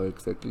don't know how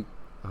exactly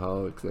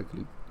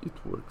it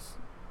works,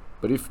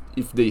 but if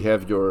they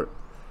have your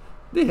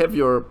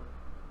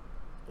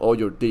all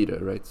your data,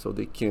 right? So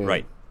they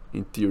can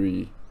in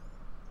theory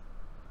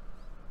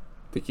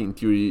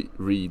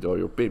read all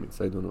your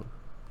payments. I don't know.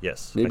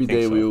 Yes. Maybe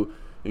they will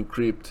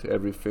encrypt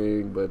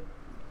everything, but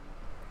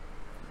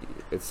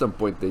at some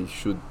point they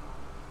should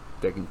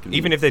technically.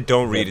 Even if they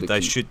don't read it, they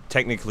should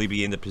technically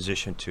be in the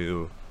position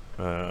to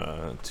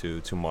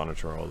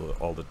monitor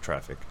all the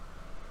traffic.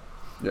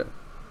 Yeah.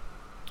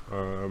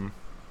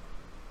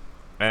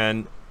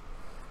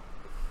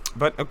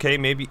 But okay,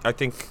 maybe I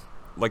think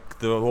like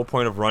the whole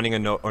point of running a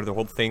node, or the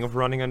whole thing of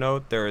running a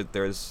node,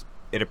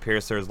 it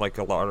appears there's like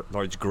a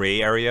large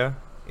gray area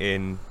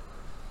in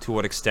to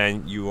what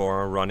extent you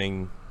are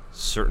running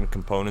certain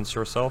components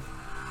yourself,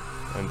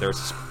 and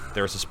there's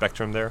a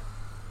spectrum there.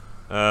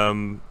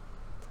 And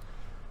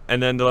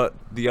then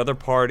the other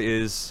part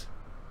is,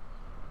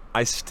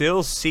 I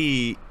still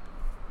see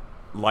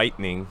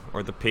Lightning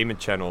or the payment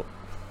channel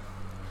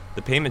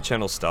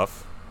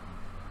stuff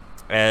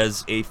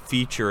as a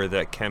feature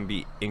that can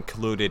be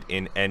included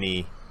in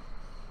any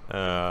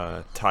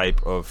type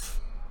of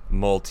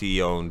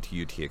multi-owned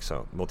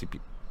UTXO,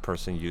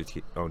 multi-person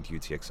owned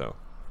UTXO.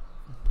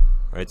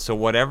 Right. So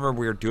whatever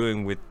we're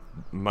doing with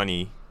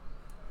money,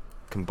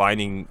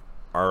 combining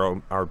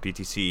our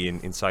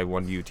BTC inside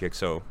one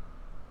UTXO,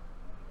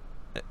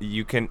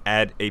 you can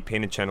add a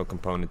payment channel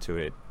component to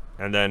it,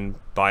 and then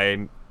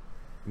by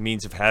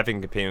means of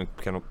having a payment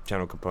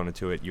channel component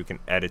to it, you can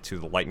add it to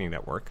the Lightning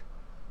network.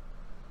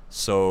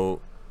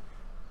 So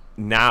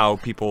now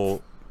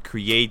people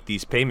create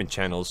these payment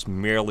channels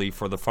merely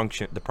for the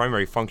function. The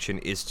primary function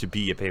is to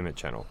be a payment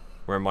channel.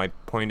 Where my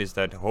point is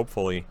that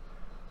hopefully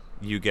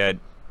you get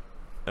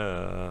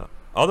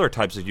other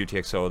types of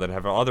UTXO that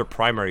have another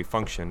primary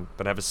function,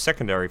 but have a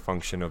secondary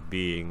function of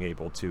being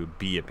able to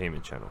be a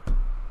payment channel.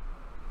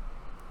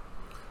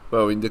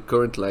 Well, in the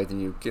current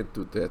Lightning, you can't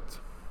do that.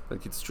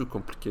 Like, it's too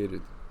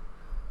complicated.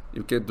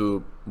 You can't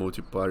do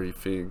multi-party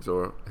things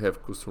or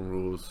have custom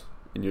rules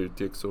in your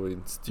UTXO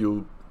and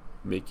still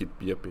make it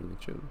be a payment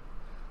channel,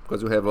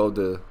 because you have all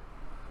the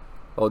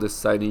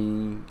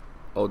signing,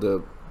 all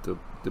the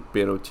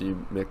penalty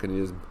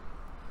mechanism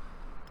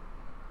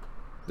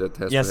that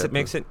has. Yes, to it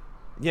makes it.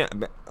 Yeah.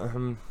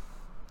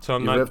 So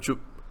I'm you not. Have to.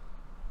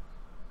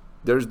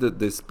 There's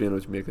this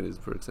penalty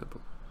mechanism, for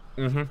example.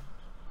 Mm-hmm.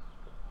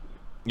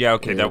 Yeah.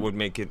 Okay. That would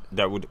make it.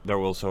 That would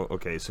also.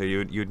 Okay. So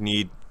you'd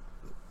need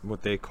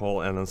what they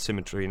call an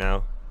asymmetry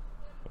now.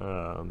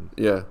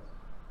 Yeah.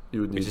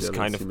 You would need which is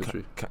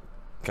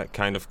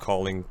kind of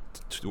calling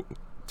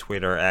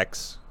Twitter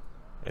X,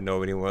 and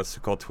nobody wants to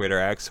call Twitter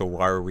X. So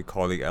why are we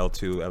calling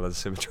L2 L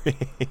asymmetry?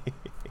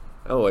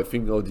 Oh, I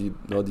think all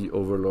the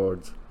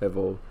overlords have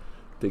all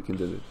taken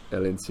the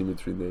LN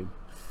symmetry name.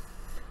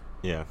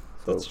 Yeah,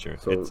 so, that's true.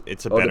 So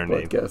it's a better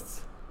name.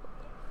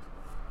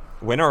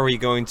 When are we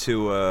going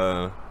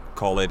to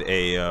call it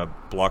a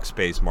block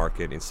space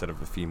market instead of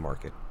a fee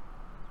market?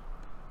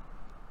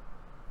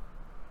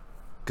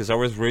 Because I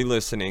was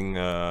re-listening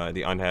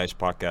the Unhashed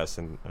podcast,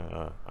 and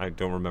I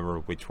don't remember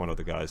which one of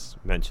the guys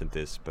mentioned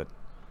this, but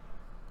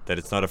that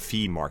it's not a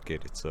fee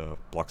market, it's a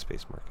block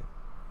space market.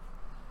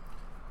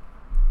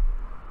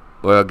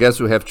 Well, I guess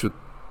we have to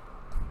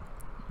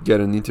get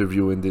an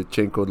interview in the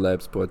Chain Code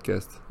Labs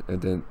podcast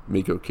and then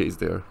make your case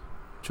there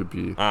to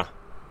be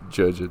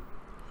judged.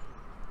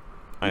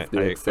 If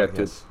they accept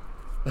it.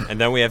 And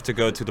then we have to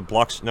go to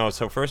the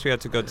so first we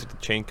have to go to the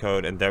Chain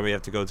Code, and then we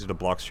have to go to the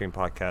Blockstream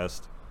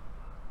podcast.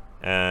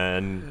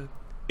 And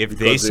if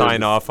because they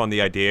sign off on the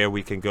idea,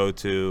 we can go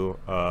to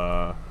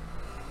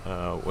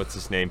what's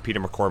his name, Peter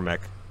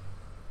McCormack.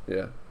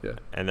 Yeah.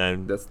 And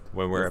then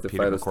when we're at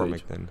Peter McCormack,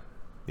 stage. Then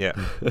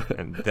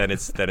and then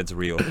it's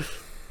real.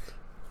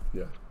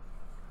 Yeah.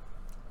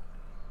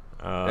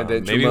 And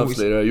then 2 months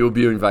later, you'll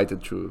be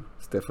invited to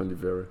Stefan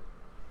Livera.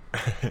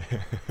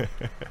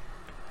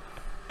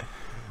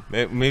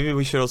 Maybe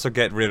we should also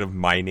get rid of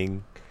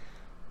mining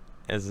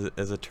as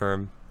a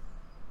term.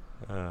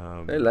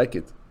 I like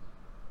it.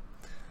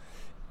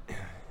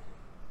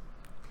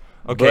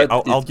 Okay,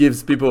 but it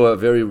gives people a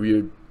very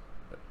weird,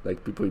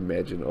 like, people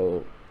imagine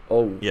all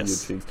weird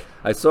things.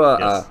 I saw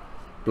a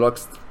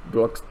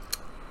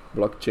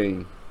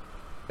blockchain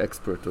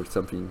expert or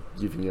something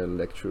giving a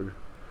lecture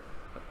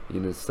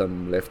in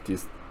some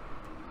leftist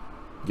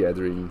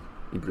gathering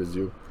in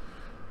Brazil.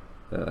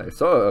 I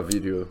saw a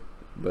video,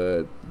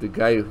 but the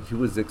guy, he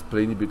was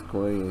explaining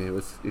Bitcoin, and he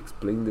was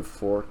explaining the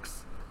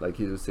forks. Like,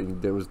 he was saying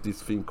there was this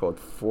thing called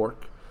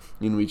fork,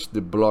 in which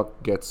the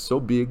block gets so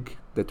big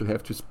that you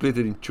have to split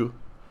it in two,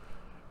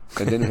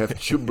 and then you have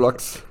two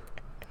blocks.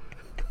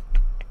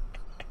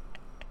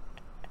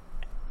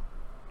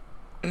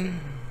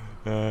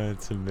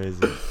 It's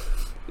amazing.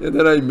 And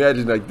then I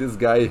imagine like this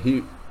guy,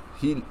 he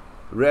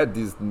read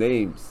these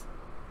names,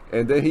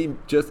 and then he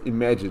just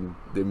imagined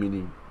the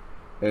meaning,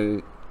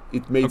 and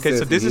it made Okay, sense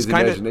so in this his is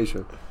kind of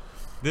imagination.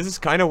 this is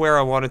kind of where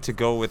I wanted to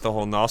go with the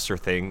whole Nostr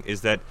thing.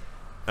 Is that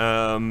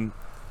um,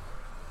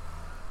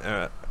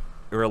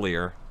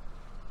 earlier?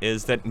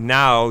 Is that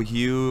now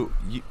you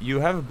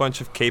have a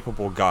bunch of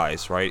capable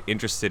guys, right?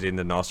 Interested in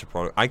the Nostr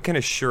product. I can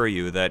assure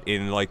you that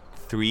in like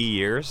 3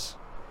 years,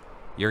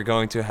 you're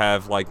going to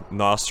have like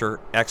Nostr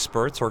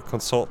experts or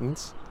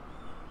consultants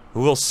who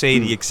will say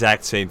the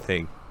exact same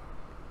thing.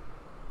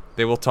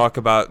 They will talk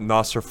about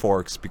Nostr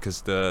forks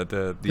because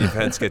the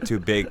events get too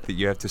big that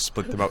you have to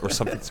split them up or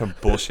something, some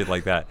bullshit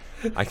like that.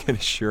 I can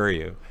assure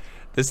you,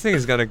 this thing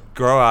is gonna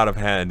grow out of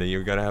hand, and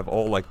you're gonna have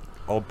all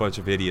bunch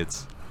of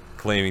idiots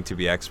claiming to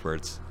be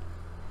experts.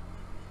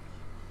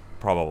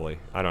 Probably,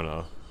 I don't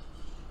know.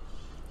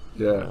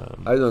 Yeah,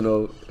 I don't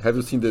know. Have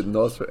you seen the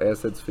Nostr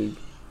assets thing?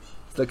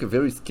 It's like a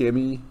very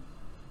scammy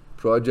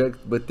project,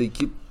 but they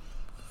keep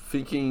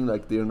thinking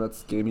like they're not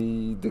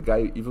scammy. The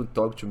guy even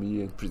talked to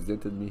me and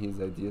presented me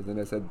his ideas, and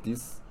I said,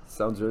 "This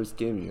sounds very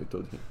scammy." I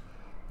told him,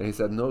 and he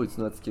said, "No, it's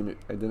not scammy."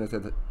 And then I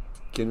said,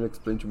 "Can you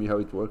explain to me how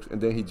it works?" And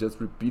then he just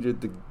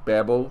repeated the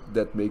babble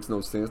that makes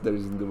no sense that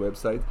is in the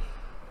website.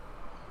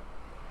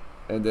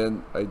 And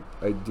then I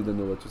didn't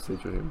know what to say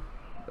to him.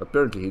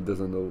 Apparently, he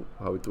doesn't know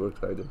how it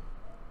works either.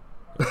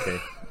 Okay.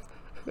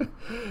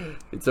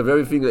 It's a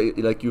very thing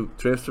like you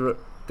transfer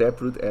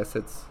taproot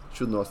assets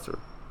to Nostr,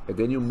 and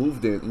then you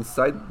move them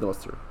inside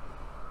Nostr,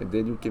 and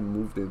then you can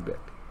move them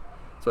back.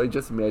 So I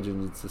just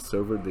imagine it's a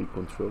server they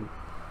control,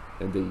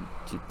 and they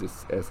keep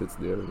these assets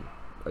there.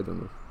 I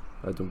don't know.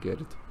 I don't get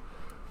it.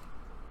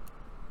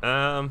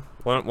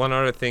 One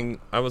other thing,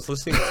 I was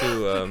listening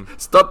to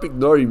Stop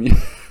ignoring me.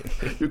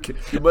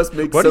 You must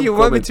make. What some do you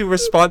want me comment. to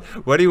respond?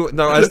 What do you?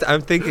 No,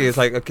 I'm thinking it's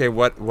like, okay,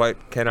 what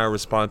can I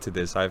respond to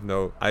this? I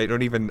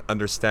don't even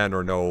understand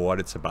or know what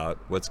it's about.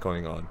 What's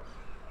going on?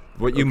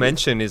 What you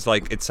mentioned is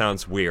like, it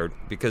sounds weird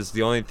because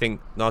the only thing,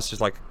 Nostr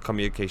is like a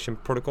communication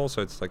protocol,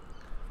 so it's like,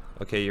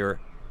 okay,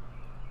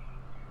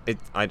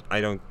 I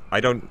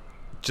don't,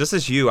 just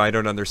as you, I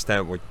don't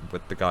understand what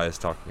the guy is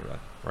talking about,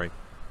 right?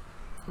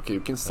 Okay,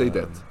 you can say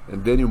that,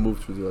 and then you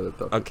move to the other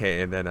topic.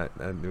 Okay, and then I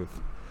move.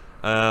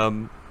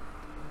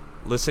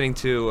 Listening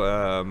to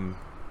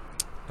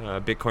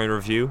Bitcoin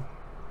Review,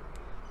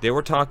 they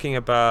were talking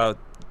about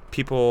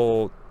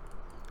people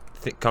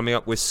coming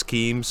up with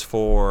schemes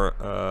for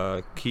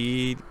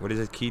key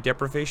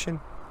deprivation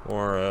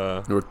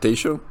or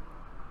Rotation.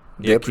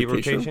 yeah, key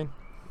rotation.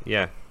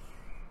 Yeah,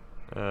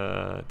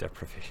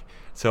 deprivation.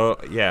 So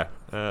yeah,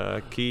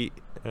 key.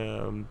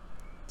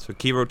 So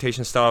key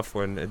rotation stuff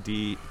and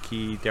the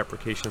key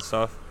deprecation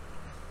stuff,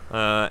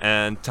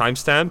 and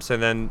timestamps,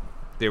 and then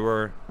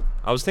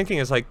I was thinking,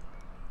 it's like,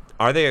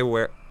 are they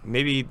aware?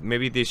 Maybe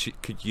they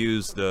could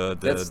use the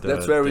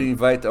That's where we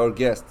invite our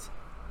guests.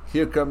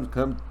 Here, come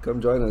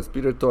join us.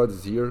 Peter Todd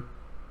is here.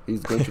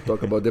 He's going to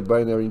talk about the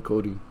binary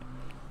encoding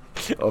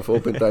of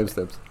open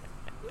timestamps.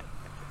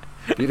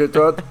 Peter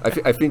Todd,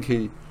 I think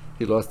he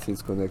lost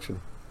his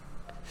connection.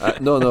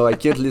 No, I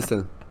can't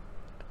listen.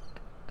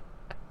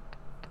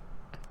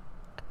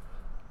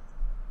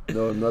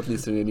 No, I'm not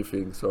listening to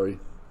anything. Sorry,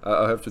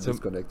 I'll have to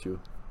disconnect you.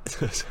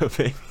 So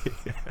maybe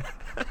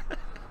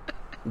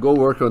Go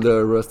work on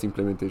the Rust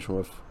implementation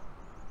of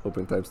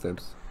open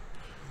timestamps.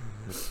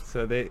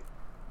 so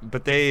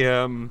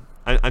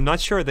I'm not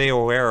sure they're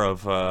aware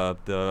of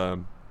the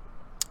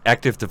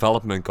active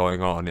development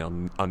going on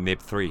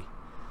NIP3.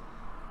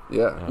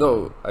 Yeah,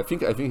 no, I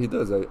think he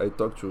does. I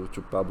talked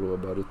to Pablo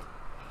about it.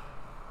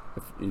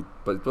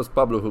 But it was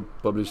Pablo who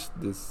published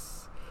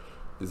this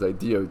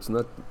idea. It's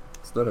not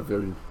a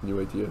very new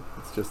idea.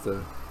 It's just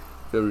a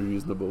very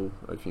reasonable,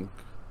 I think,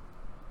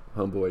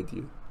 humble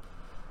idea.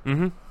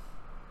 Mm-hmm.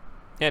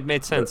 Yeah, it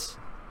made sense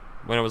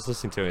when I was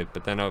listening to it,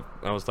 but then I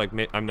was like,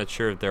 I'm not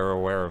sure if they're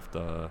aware of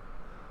the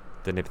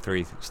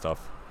NIP3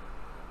 stuff.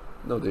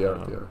 No, they are.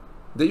 They are.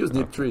 They use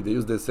NIP3. They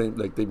use the same,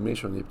 like they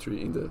mentioned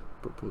NIP3 in the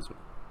proposal.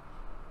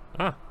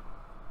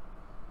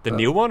 The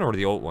new one or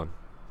the old one?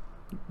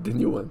 The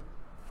new one.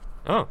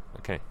 Oh,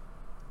 okay.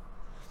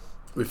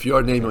 With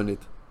your name on it.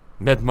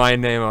 Met my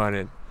name on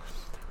it.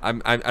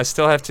 I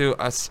still have to.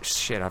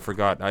 Shit, I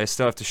forgot. I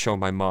still have to show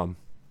my mom.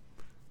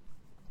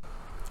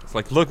 It's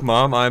like, look,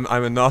 Mom, I'm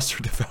a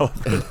Nostr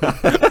developer.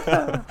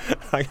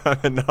 I'm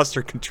a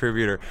Nostr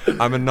contributor.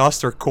 I'm a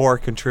Nostr core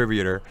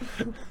contributor.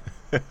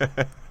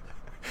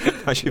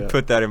 I should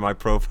put that in my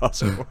profile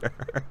somewhere.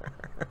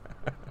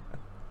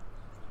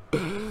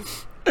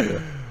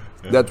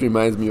 That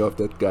reminds me of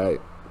that guy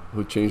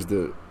who changed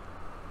the.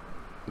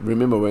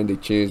 Remember when they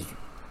changed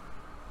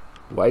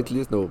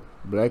whitelist? No,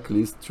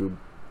 blacklist to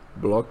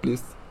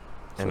blocklist.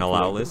 An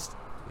allow like list?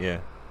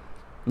 Yeah.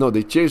 No,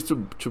 they changed to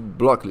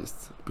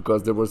blocklist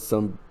because there was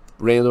some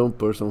random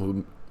person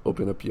who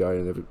opened a PR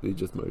and they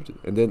just merged it.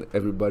 And then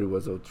everybody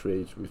was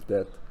outraged with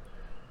that.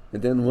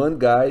 And then one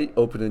guy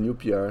opened a new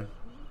PR,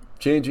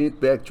 changing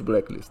it back to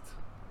blacklist.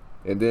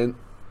 And then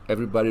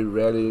everybody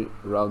rallied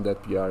around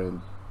that PR,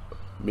 and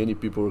many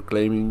people were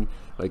claiming,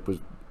 like, was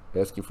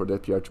asking for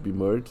that PR to be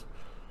merged.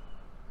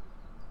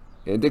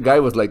 And the guy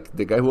was like,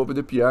 the guy who opened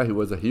the PR, he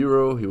was a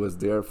hero. He was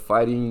there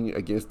fighting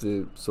against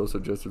the social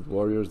justice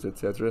warriors,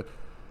 etc.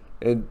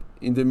 And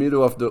in the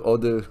middle of all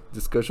the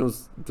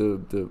discussions,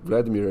 the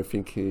Vladimir, I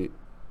think he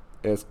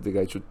asked the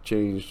guy to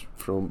change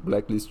from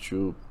blacklist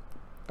to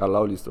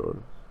allow list or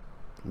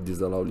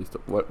disallow list.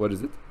 What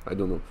is it? I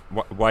don't know.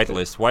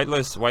 Whitelist.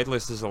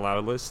 Whitelist is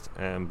allowed list,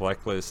 and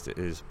blacklist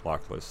is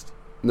block list.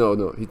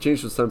 No, he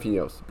changed to something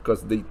else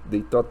because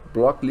they thought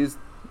blacklist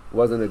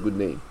wasn't a good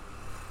name,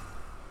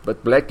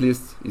 but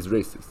blacklist is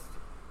racist,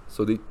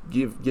 so they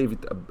gave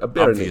it a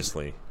better name.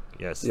 Obviously,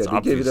 yes. Yeah,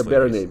 they gave it a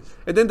better name,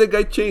 and then the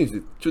guy changed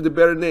it to the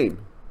better name,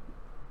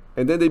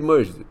 and then they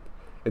merged it,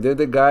 and then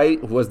the guy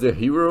who was the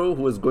hero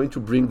who was going to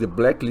bring the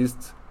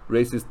blacklist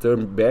racist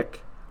term back,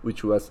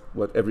 which was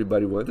what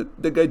everybody wanted.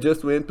 The guy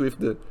just went with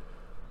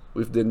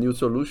the new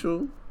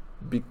solution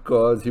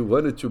because he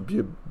wanted to be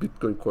a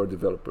Bitcoin Core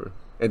developer.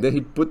 And then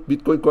he put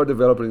Bitcoin Core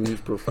developer in his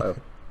profile.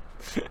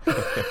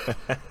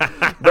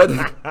 But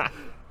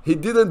he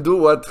didn't do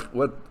what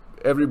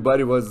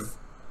everybody was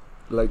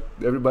like.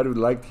 Everybody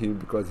liked him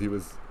because he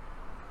was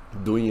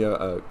doing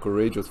a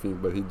courageous thing,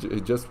 but he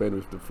just went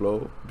with the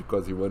flow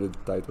because he wanted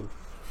the title.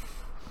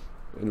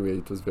 Anyway,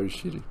 it was very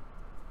shitty.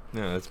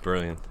 Yeah, that's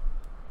brilliant.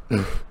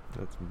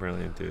 That's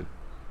brilliant, dude.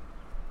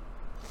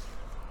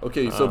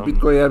 Okay, so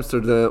Bitcoin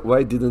Amsterdam.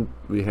 Why didn't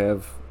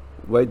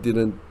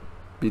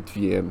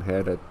BitVM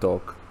had a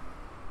talk,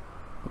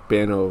 a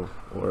panel,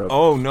 or a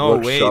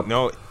workshop? Wait,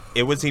 no,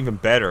 it was even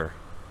better.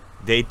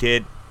 They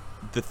did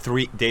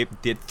three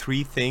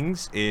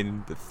things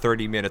in the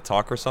 30-minute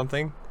talk or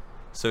something.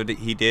 So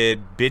he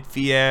did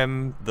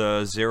BitVM,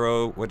 the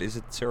zero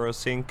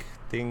sync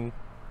thing.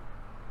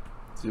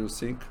 Zero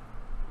sync.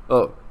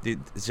 Oh, the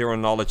zero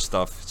knowledge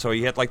stuff. So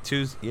he had like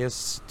two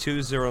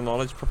zero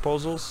knowledge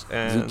proposals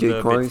and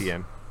ZK coins.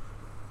 BitVM.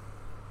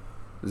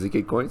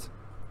 ZK coins.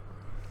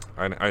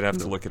 I'd have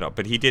to look it up,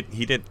 but he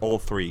did all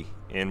three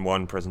in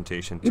one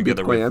presentation in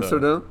together Bitcoin with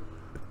Amsterdam.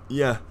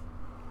 Yeah.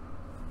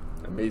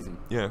 Amazing.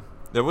 Yeah,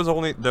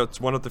 that's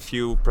one of the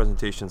few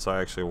presentations I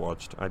actually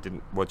watched. I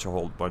didn't watch a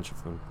whole bunch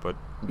of them, but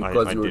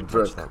because I you were did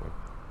drunk. watch that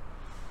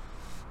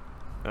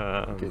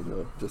one. Okay,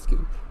 no, just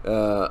kidding.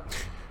 Well,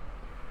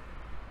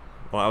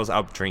 I was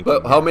out drinking.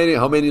 But how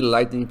many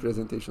lightning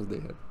presentations they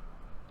had?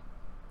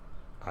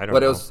 I don't know.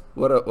 What else?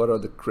 What are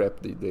the crap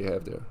they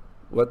have there?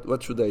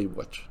 What should I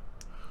watch?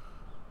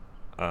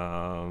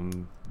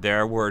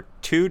 There were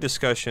 2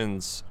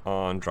 discussions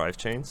on drive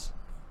chains.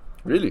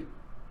 Really?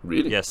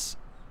 Yes.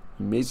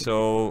 Amazing.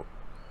 So,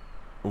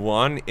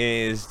 one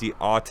is the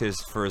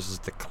artist versus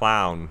the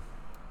clown,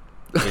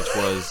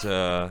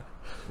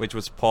 which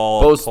was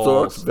Paul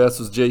Storks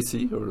versus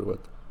JC or what?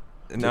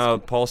 No,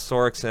 Paul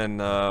Storks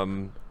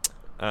and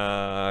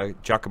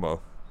Giacomo.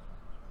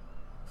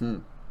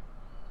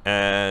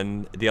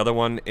 And the other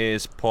one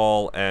is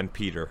Paul and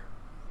Peter.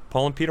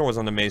 Paul and Peter was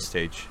on the main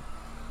stage.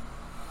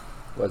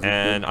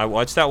 And I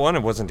watched that one.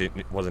 It wasn't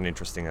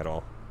interesting at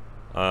all.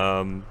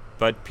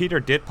 But Peter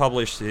did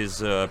publish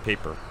his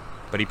paper,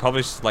 but he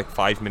published like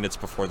 5 minutes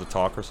before the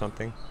talk or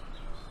something.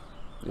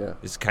 Yeah,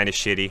 it's kind of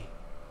shitty.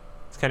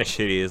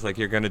 It's like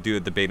you're gonna do a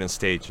debate on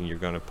stage and you're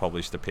gonna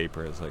publish the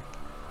paper. It's like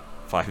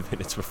 5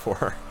 minutes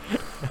before.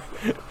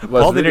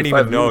 Paul didn't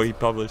even know he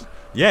published.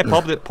 Yeah,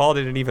 Paul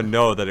didn't even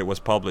know that it was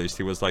published.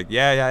 He was like,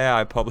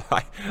 yeah,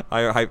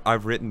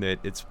 I've written it.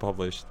 It's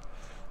published.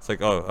 It's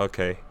like, oh,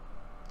 okay.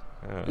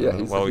 Yeah,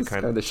 we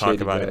kind of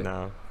talk about it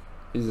now.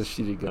 He's a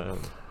shitty guy.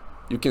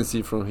 You can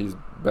see from his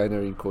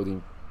binary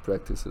encoding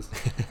practices.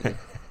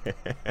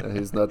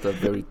 He's not a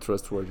very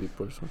trustworthy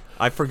person.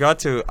 I forgot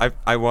to.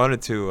 I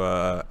wanted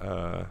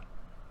to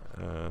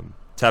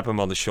tap him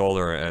on the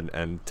shoulder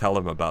and tell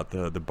him about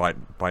the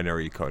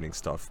binary coding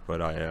stuff,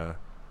 but I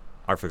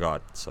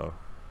forgot. So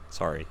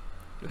sorry.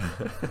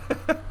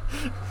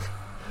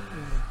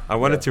 I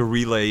wanted to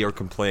relay your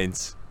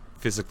complaints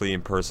physically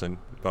in person,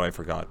 but I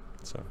forgot.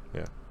 So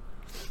yeah.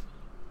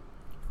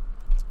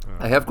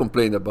 I have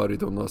complained about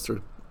it on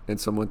Nostr, and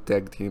someone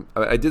tagged him.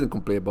 I didn't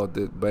complain about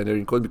the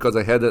binary encode because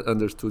I hadn't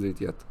understood it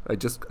yet. I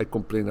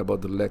complained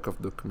about the lack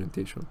of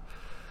documentation.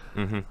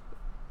 Mm-hmm.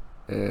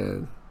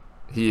 And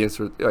he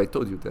answered. I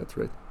told you that,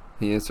 right?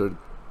 He answered,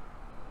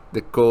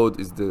 "The code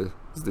is the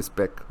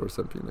spec or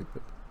something like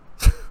that."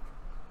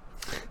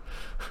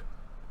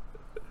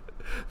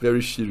 Very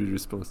shitty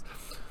response.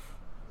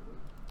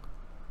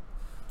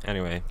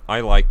 Anyway,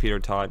 I like Peter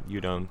Todd. You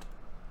don't.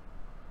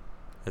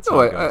 That's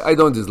No, I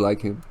don't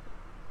dislike him.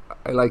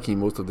 I like him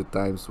most of the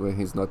times when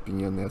he's not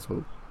being an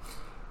asshole.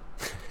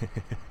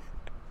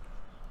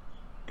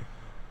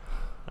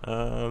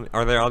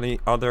 Are there any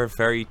other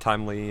very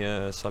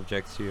timely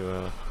subjects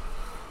you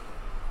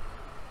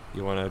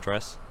want to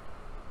address?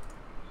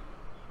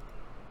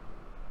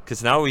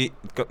 Because now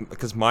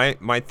because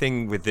my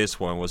thing with this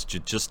one was to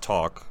just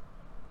talk,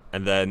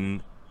 and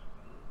then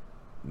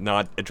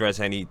not address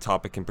any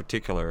topic in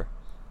particular,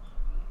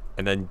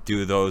 and then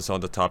do those on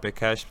the topic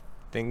hash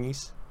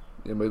thingies.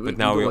 Yeah, but we But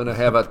now don't want to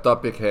have a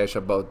topic hash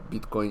about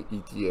Bitcoin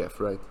ETF,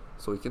 right?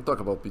 So we can talk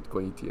about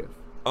Bitcoin ETF.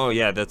 Oh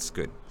yeah, that's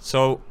good.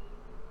 So,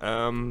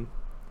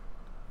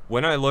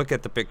 when I look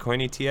at the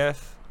Bitcoin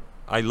ETF,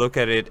 I look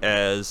at it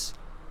as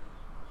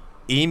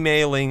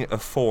emailing a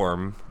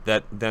form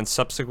that then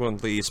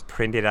subsequently is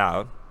printed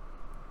out,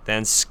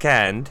 then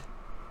scanned,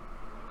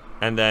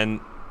 and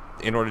then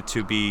in order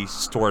to be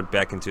stored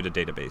back into the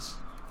database.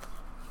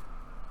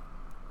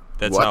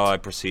 That's What? how I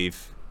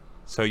perceive.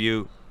 So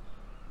you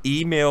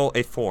email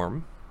a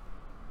form.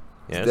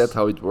 Yes. Is that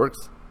how it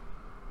works?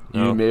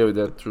 You No. email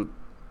that through.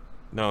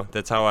 No,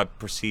 that's how I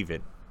perceive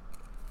it.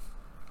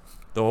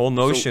 The whole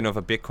notion of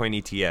a Bitcoin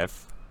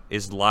ETF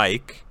is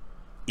like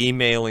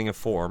emailing a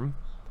form,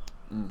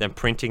 then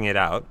printing it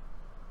out.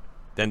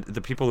 Then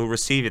the people who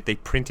receive it, they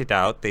print it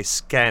out, they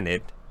scan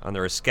it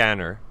under a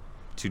scanner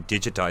to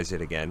digitize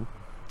it again,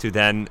 to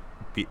then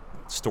be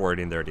stored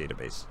in their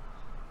database.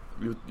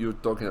 You're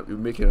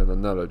making an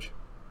analogy.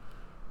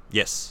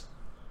 Yes.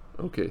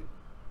 Okay.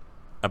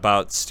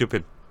 About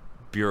stupid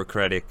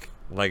bureaucratic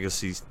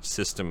legacy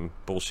system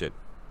bullshit.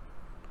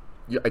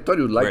 Yeah, I thought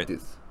you liked Right.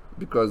 this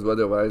because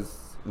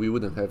otherwise we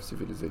wouldn't have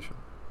civilization.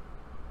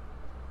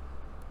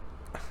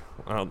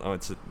 Well, no,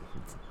 it's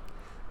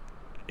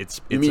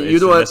You mean a you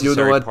don't want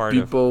necessary part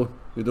of. people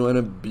you don't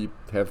want to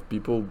have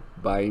people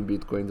buying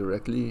Bitcoin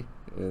directly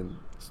and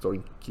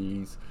storing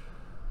keys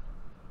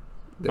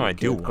that No, I you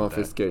do can't want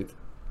confiscate.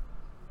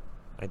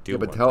 I do. Yeah,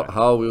 but want that.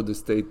 how will the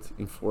state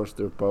enforce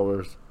their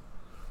powers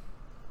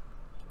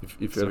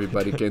if So-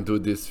 everybody can do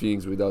these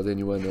things without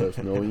anyone else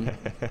knowing?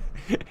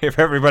 If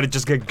everybody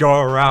just could go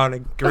around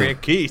and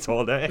create keys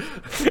all day.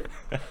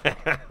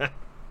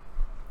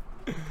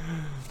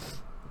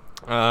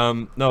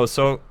 No,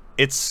 so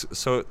the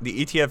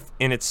ETF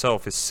in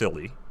itself is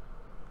silly,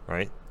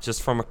 right?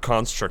 Just from a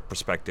construct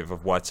perspective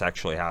of what's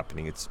actually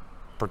happening, it's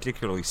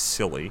particularly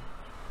silly.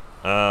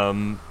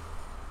 Because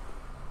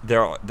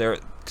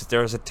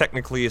there's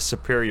technically a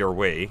superior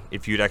way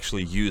if you'd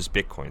actually use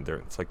Bitcoin.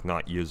 It's like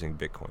not using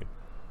Bitcoin.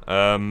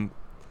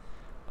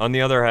 On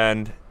the other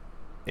hand,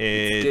 It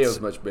it's scales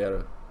much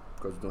better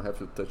because you don't have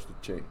to touch the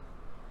chain.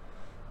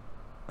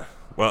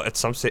 well, at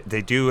some state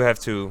they do have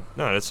to.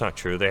 No, that's not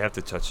true. They have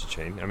to touch the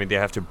chain. I mean, they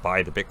have to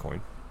buy the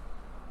Bitcoin.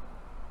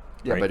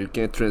 Yeah, Right. but you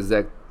can't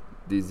transact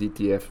these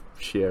ETF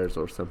shares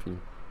or something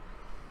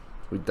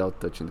without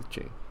touching the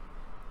chain.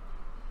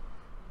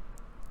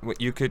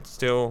 You could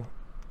still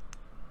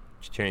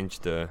change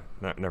the.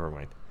 No, never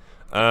mind.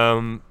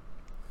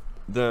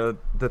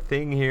 The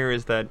thing here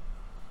is that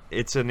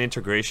it's an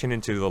integration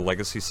into the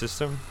legacy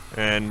system,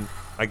 and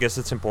I guess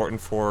it's important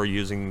for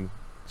using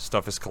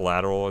stuff as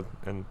collateral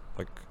and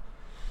like.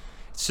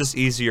 It's just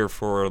easier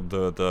for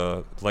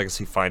the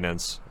legacy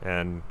finance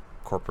and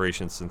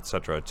corporations,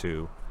 etc.,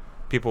 to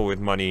people with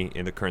money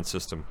in the current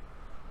system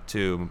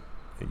to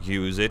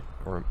use it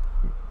or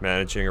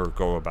managing or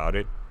go about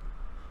it.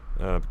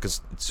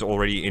 Because it's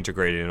already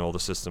integrated in all the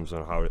systems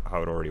and how it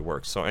already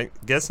works. So I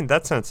guess in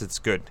that sense it's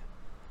good.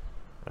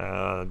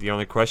 The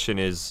only question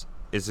is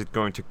it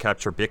going to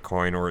capture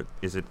Bitcoin or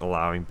is it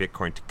allowing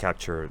Bitcoin to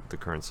capture the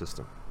current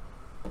system?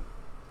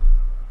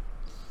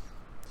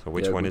 So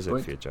which Yeah, one good is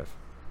point. it, VHF?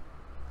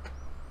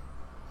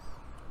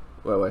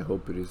 Well, I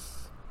hope it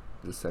is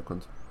the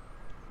second.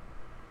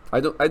 I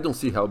don't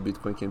see how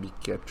Bitcoin can be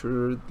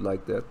captured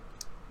like that.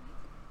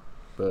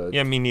 But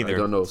Yeah, me neither. I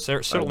don't know.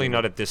 Certainly I don't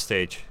not know. at this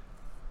stage.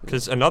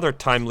 Because another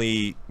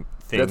timely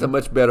thing. That's a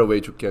much better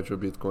way to capture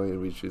Bitcoin,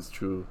 which is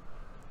to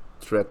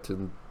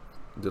threaten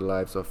the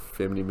lives of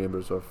family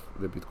members of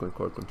the Bitcoin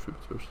core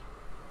contributors.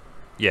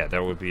 Yeah,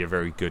 that would be a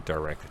very good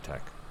direct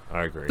attack.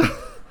 I agree.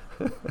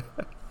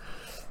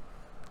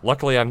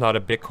 Luckily, I'm not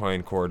a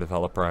Bitcoin core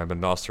developer. I'm a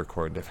Nostr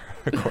core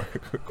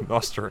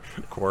Nostr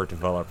core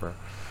developer,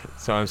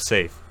 so I'm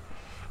safe.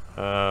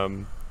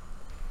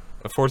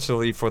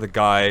 Unfortunately, for the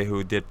guy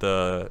who did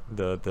the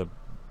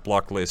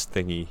block list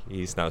thingy,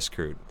 he's now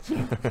screwed.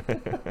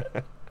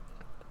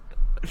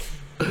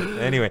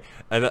 Anyway,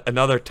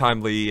 another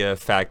timely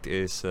fact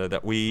is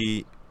that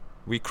we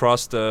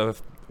crossed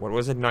what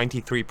was it,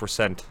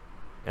 93%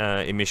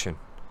 emission.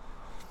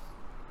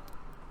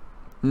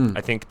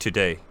 I think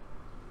today.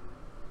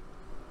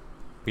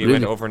 We Really?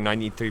 went over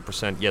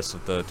 93%, yes,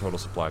 of the total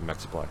supply,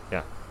 max supply,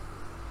 yeah.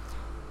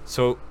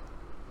 So,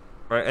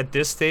 right at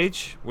this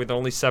stage, with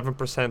only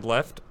 7%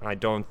 left, I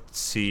don't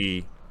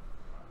see...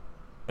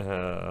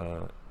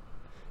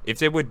 if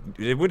they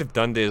would have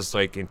done this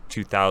like in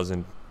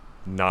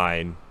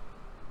 2009,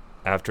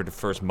 after the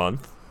first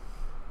month,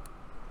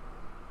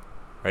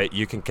 right,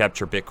 you can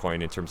capture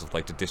Bitcoin in terms of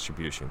like the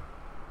distribution,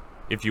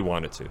 if you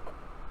wanted to.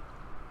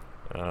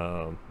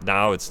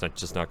 Now it's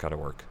just not gonna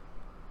work.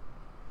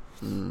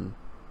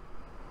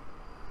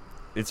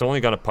 It's only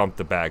gonna pump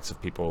the bags of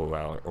people who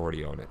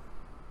already own it,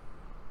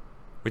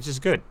 which is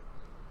good.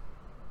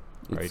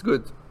 It's Right.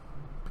 good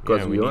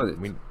because Yeah, we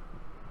own it.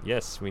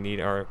 Yes, we need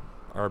our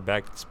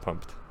bags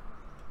pumped.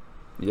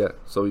 Yeah,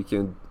 so we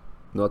can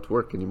not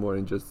work anymore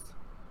and just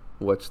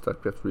watch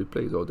StarCraft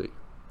replays all day.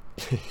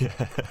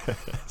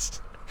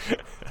 Yes.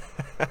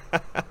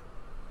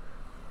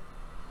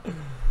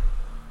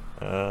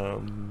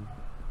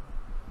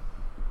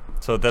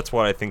 So that's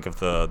what I think of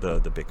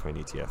the Bitcoin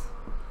ETF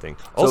thing.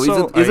 So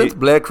Also, isn't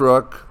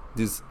BlackRock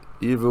this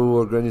evil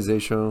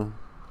organization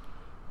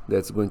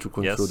that's going to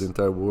control the Yes.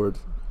 entire world?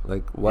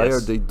 Like, why are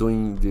Yes. they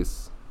doing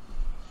this?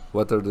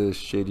 What are the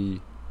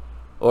shady,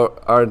 or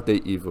aren't they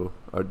evil?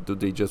 Or do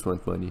they just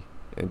want money?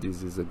 And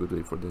this is a good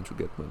way for them to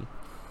get money.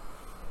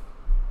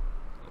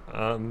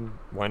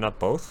 Why not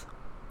both?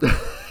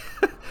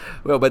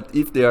 Well, but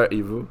if they are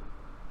evil,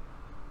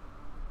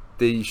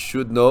 they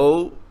should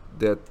know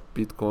that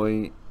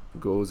Bitcoin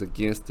goes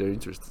against their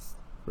interests,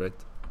 right?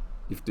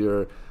 If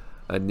they're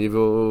an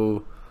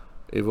evil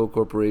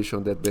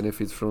corporation that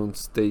benefits from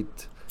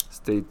state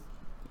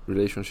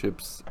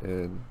relationships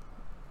and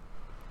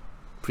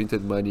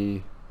printed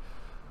money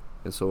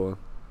and so on.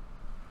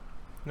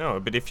 No,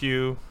 but if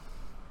you,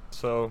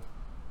 so,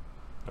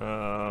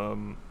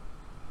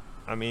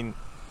 I mean,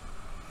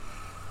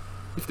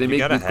 If they You make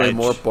gotta Bitcoin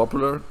more hedge.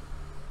 popular,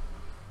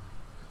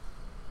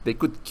 they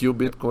could kill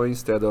Bitcoin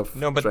instead of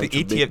No, but trying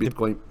the to make ETF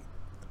Bitcoin.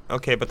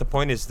 okay, but the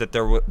point is that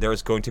there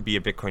is going to be a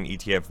Bitcoin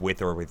ETF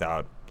with or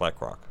without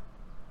BlackRock.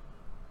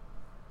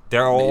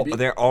 There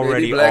Maybe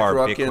already are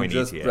BlackRock can Bitcoin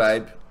just ETFs.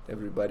 bribe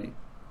everybody.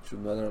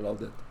 Should not allow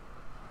that.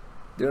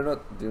 They're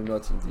not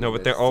in the No,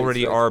 but United there States,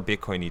 already right? are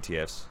Bitcoin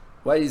ETFs.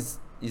 Why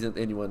isn't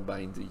anyone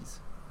buying these?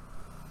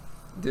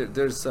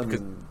 There's some Because-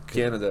 in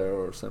Canada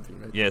or something,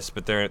 right? Yes,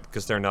 but they're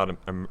not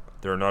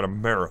they're not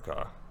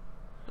America.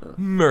 Uh.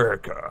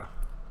 America.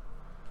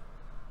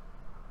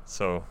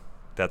 So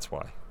that's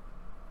why.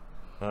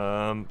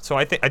 So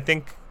I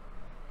think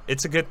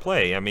it's a good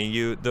play. I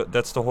mean,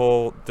 that's the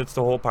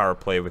whole power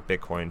play with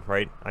Bitcoin,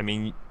 right? I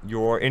mean,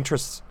 your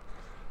interests.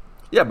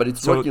 Yeah, but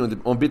it's So- working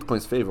on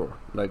Bitcoin's favor.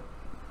 Like,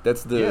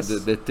 that's Yes.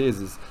 the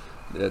thesis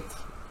that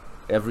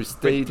every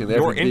state and your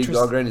every big interest-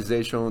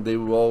 organization, they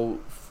will all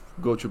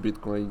go to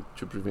Bitcoin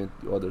to prevent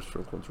the others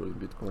from controlling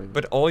Bitcoin.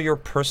 But all your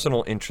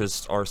personal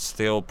interests are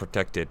still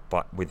protected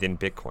within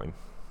Bitcoin.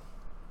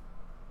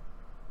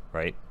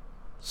 Right?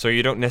 So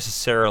you don't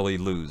necessarily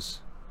lose.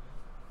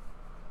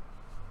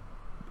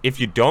 If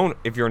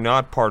you're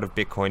not part of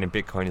Bitcoin and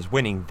Bitcoin is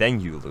winning, then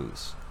you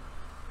lose.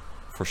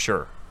 For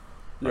sure.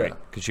 yeah. Right?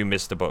 Because you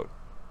missed the boat.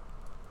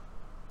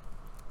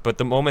 But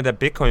the moment that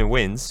Bitcoin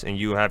wins and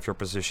you have your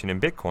position in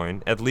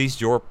Bitcoin, at least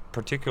your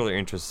particular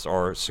interests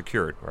are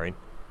secured, right?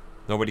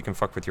 Nobody can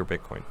fuck with your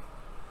Bitcoin.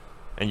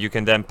 And you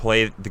can then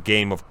play the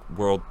game of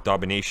world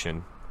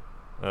domination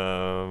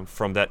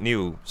from that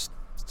new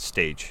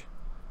stage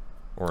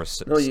or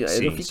No, yeah, I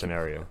don't think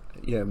scenario.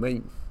 Yeah,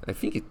 I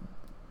think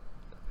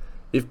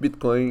if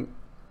Bitcoin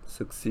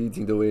succeeds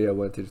in the way I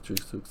want it to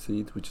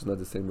succeed, which is not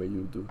the same way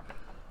you do,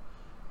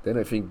 then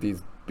I think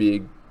these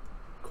big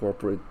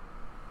corporate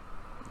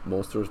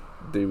monsters,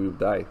 they will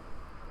die,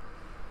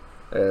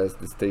 as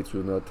the states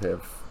will not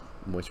have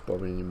much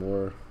power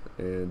anymore,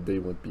 and they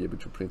won't be able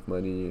to print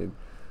money. And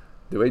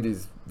the way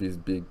these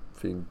big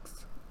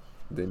things,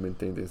 they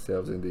maintain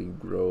themselves and they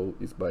grow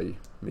is by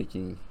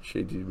making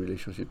shady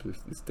relationships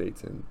with the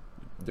states and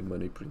the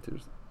money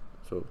printers.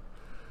 So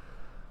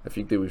I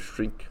think they will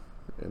shrink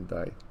and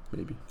die,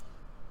 maybe.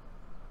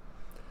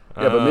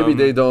 Yeah, but maybe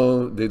they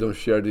don't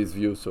share this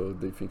view, so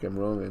they think I'm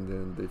wrong, and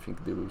then they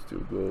think they will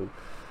still go.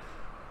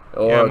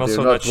 Or Yeah, I'm they're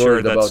also not not sure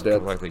worried that's about that.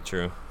 completely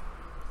true.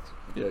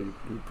 Yeah, you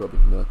probably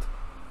not.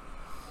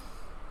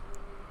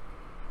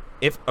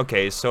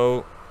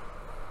 So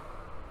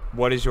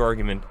what is your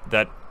argument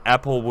that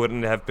Apple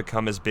wouldn't have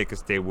become as big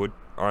as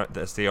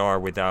they are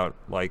without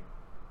like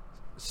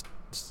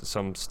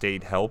some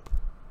state help,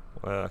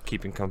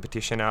 keeping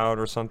competition out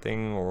or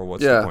something, or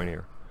what's Yeah. the point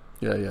here?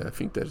 Yeah, I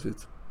think that's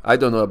it. I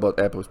don't know about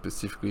Apple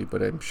specifically,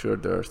 but I'm sure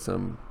there are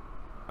some.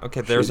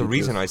 Okay, there's a Shady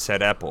reason just- I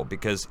said Apple,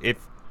 because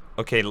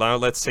now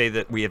let's say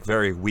that we have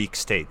very weak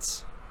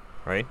states,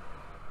 right?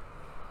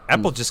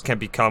 Apple just can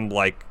become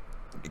like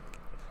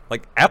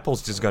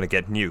Apple's just gonna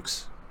get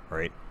nukes,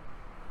 right?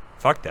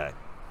 Fuck that.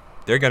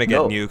 They're gonna get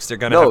No. nukes. They're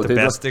gonna No, have the they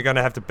best. don't. They're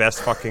gonna have the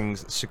best fucking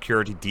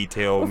security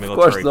detail, Of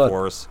military course not.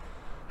 force.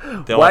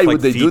 They'll Why have like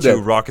would they do V2 that?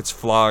 rockets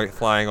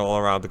flying all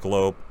around the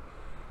globe.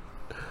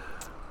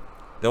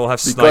 They'll have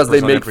Because snipers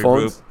they on make every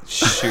phones?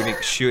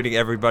 roof, shooting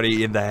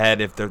everybody in the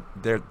head if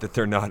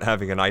they're not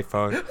having an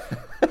iPhone.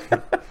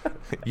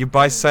 You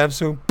buy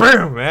Samsung,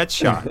 boom,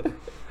 headshot.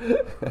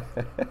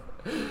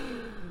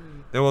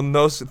 They will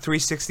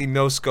 360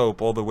 no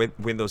scope all the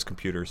Windows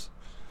computers.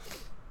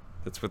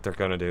 That's what they're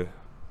gonna do.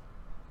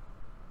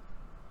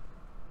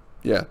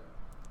 Yeah,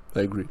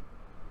 I agree.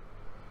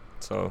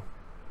 So,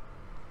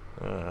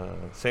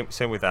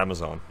 same with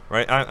Amazon,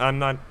 right? I'm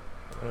not.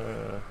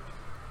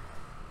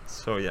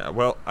 So yeah,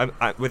 well,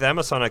 with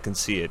Amazon I can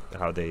see it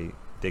how they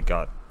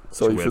got.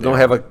 So to if where you they don't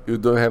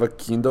are. have a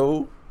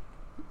Kindle,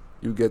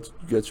 you get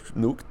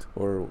nuked,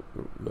 or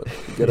what?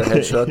 You get a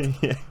headshot.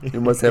 Yeah.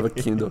 You must have a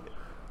Kindle.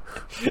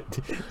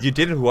 You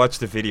didn't watch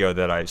the video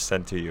that I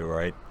sent to you,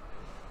 right?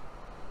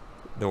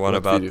 The one What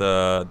about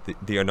video?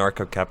 the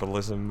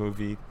anarcho-capitalism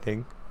movie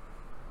thing.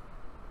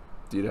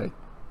 Did I?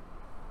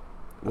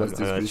 I'm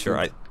not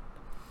sure.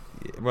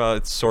 Well,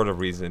 it's sort of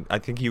reason. I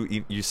think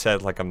you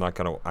said like I'm not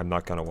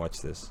gonna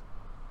watch this.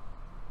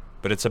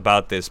 But it's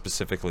about this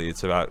specifically.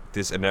 It's about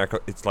this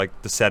It's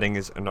like the setting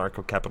is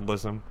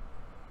anarcho-capitalism,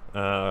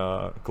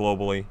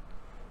 globally,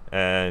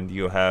 and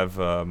you have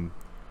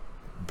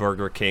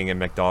Burger King and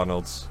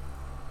McDonald's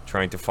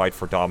trying to fight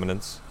for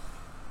dominance.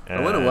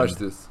 I want to watch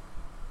this.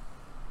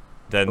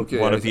 Then Okay,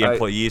 one of the I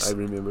employees,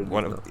 remember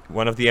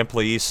one of the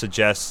employees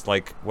suggests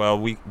like, well,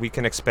 we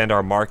can expand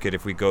our market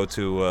if we go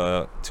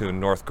to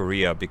North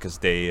Korea because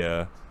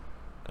they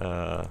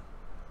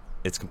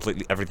it's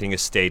completely everything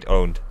is state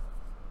owned.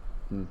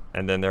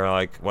 And then they're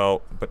like,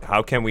 well, but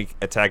how can we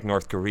attack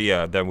North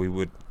Korea? Then we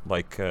would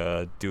like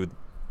or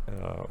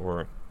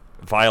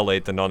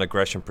violate the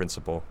non-aggression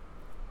principle.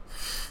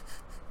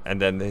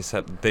 And then they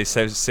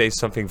say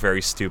something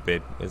very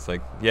stupid. It's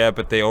like, yeah,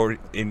 but they already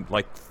in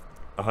like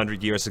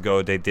 100 years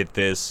ago they did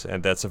this,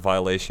 and that's a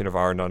violation of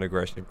our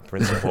non-aggression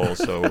principle.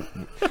 So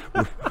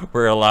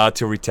we're allowed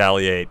to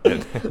retaliate.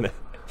 And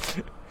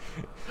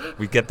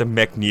we get the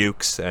mech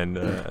nukes and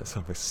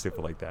something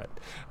stupid like that.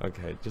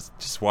 Okay,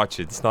 just watch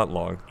it. It's not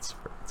long. It's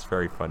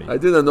very funny. I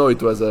didn't know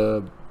it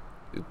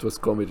was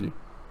comedy.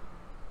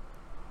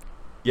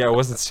 Yeah, it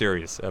wasn't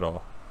serious at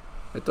all.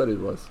 I thought it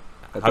was.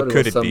 How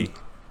could it be?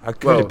 How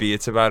could it be?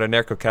 It's about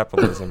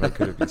anarcho-capitalism. How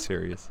could it be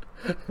serious?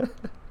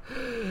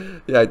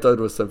 Yeah, I thought it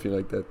was something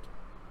like that.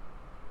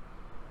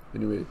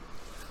 Anyway.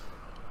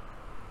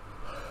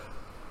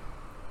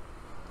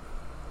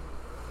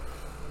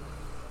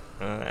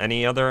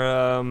 Any other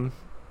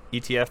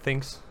ETF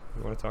things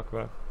you want to talk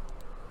about?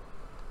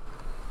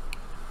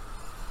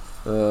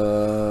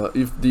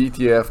 If the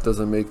ETF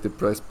doesn't make the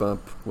price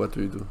pump, what do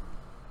we do?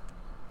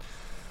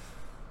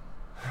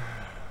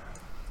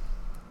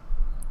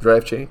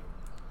 Drive chain?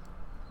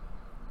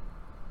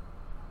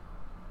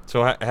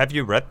 So have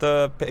you read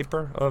the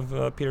paper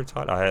of Peter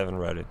Todd? I haven't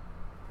read it.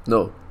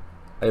 No,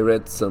 I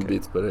read some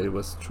bits, but it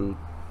was too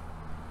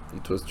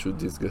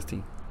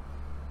disgusting.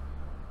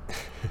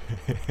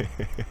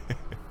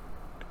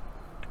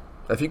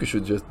 I think you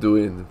should just do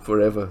it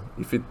forever.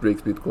 If it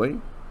breaks Bitcoin,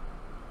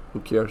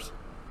 who cares?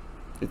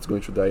 It's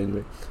going to die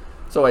anyway.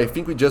 So I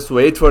think we just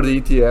wait for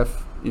the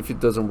ETF. If it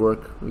doesn't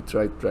work, we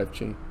try Drive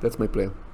chain. That's my plan.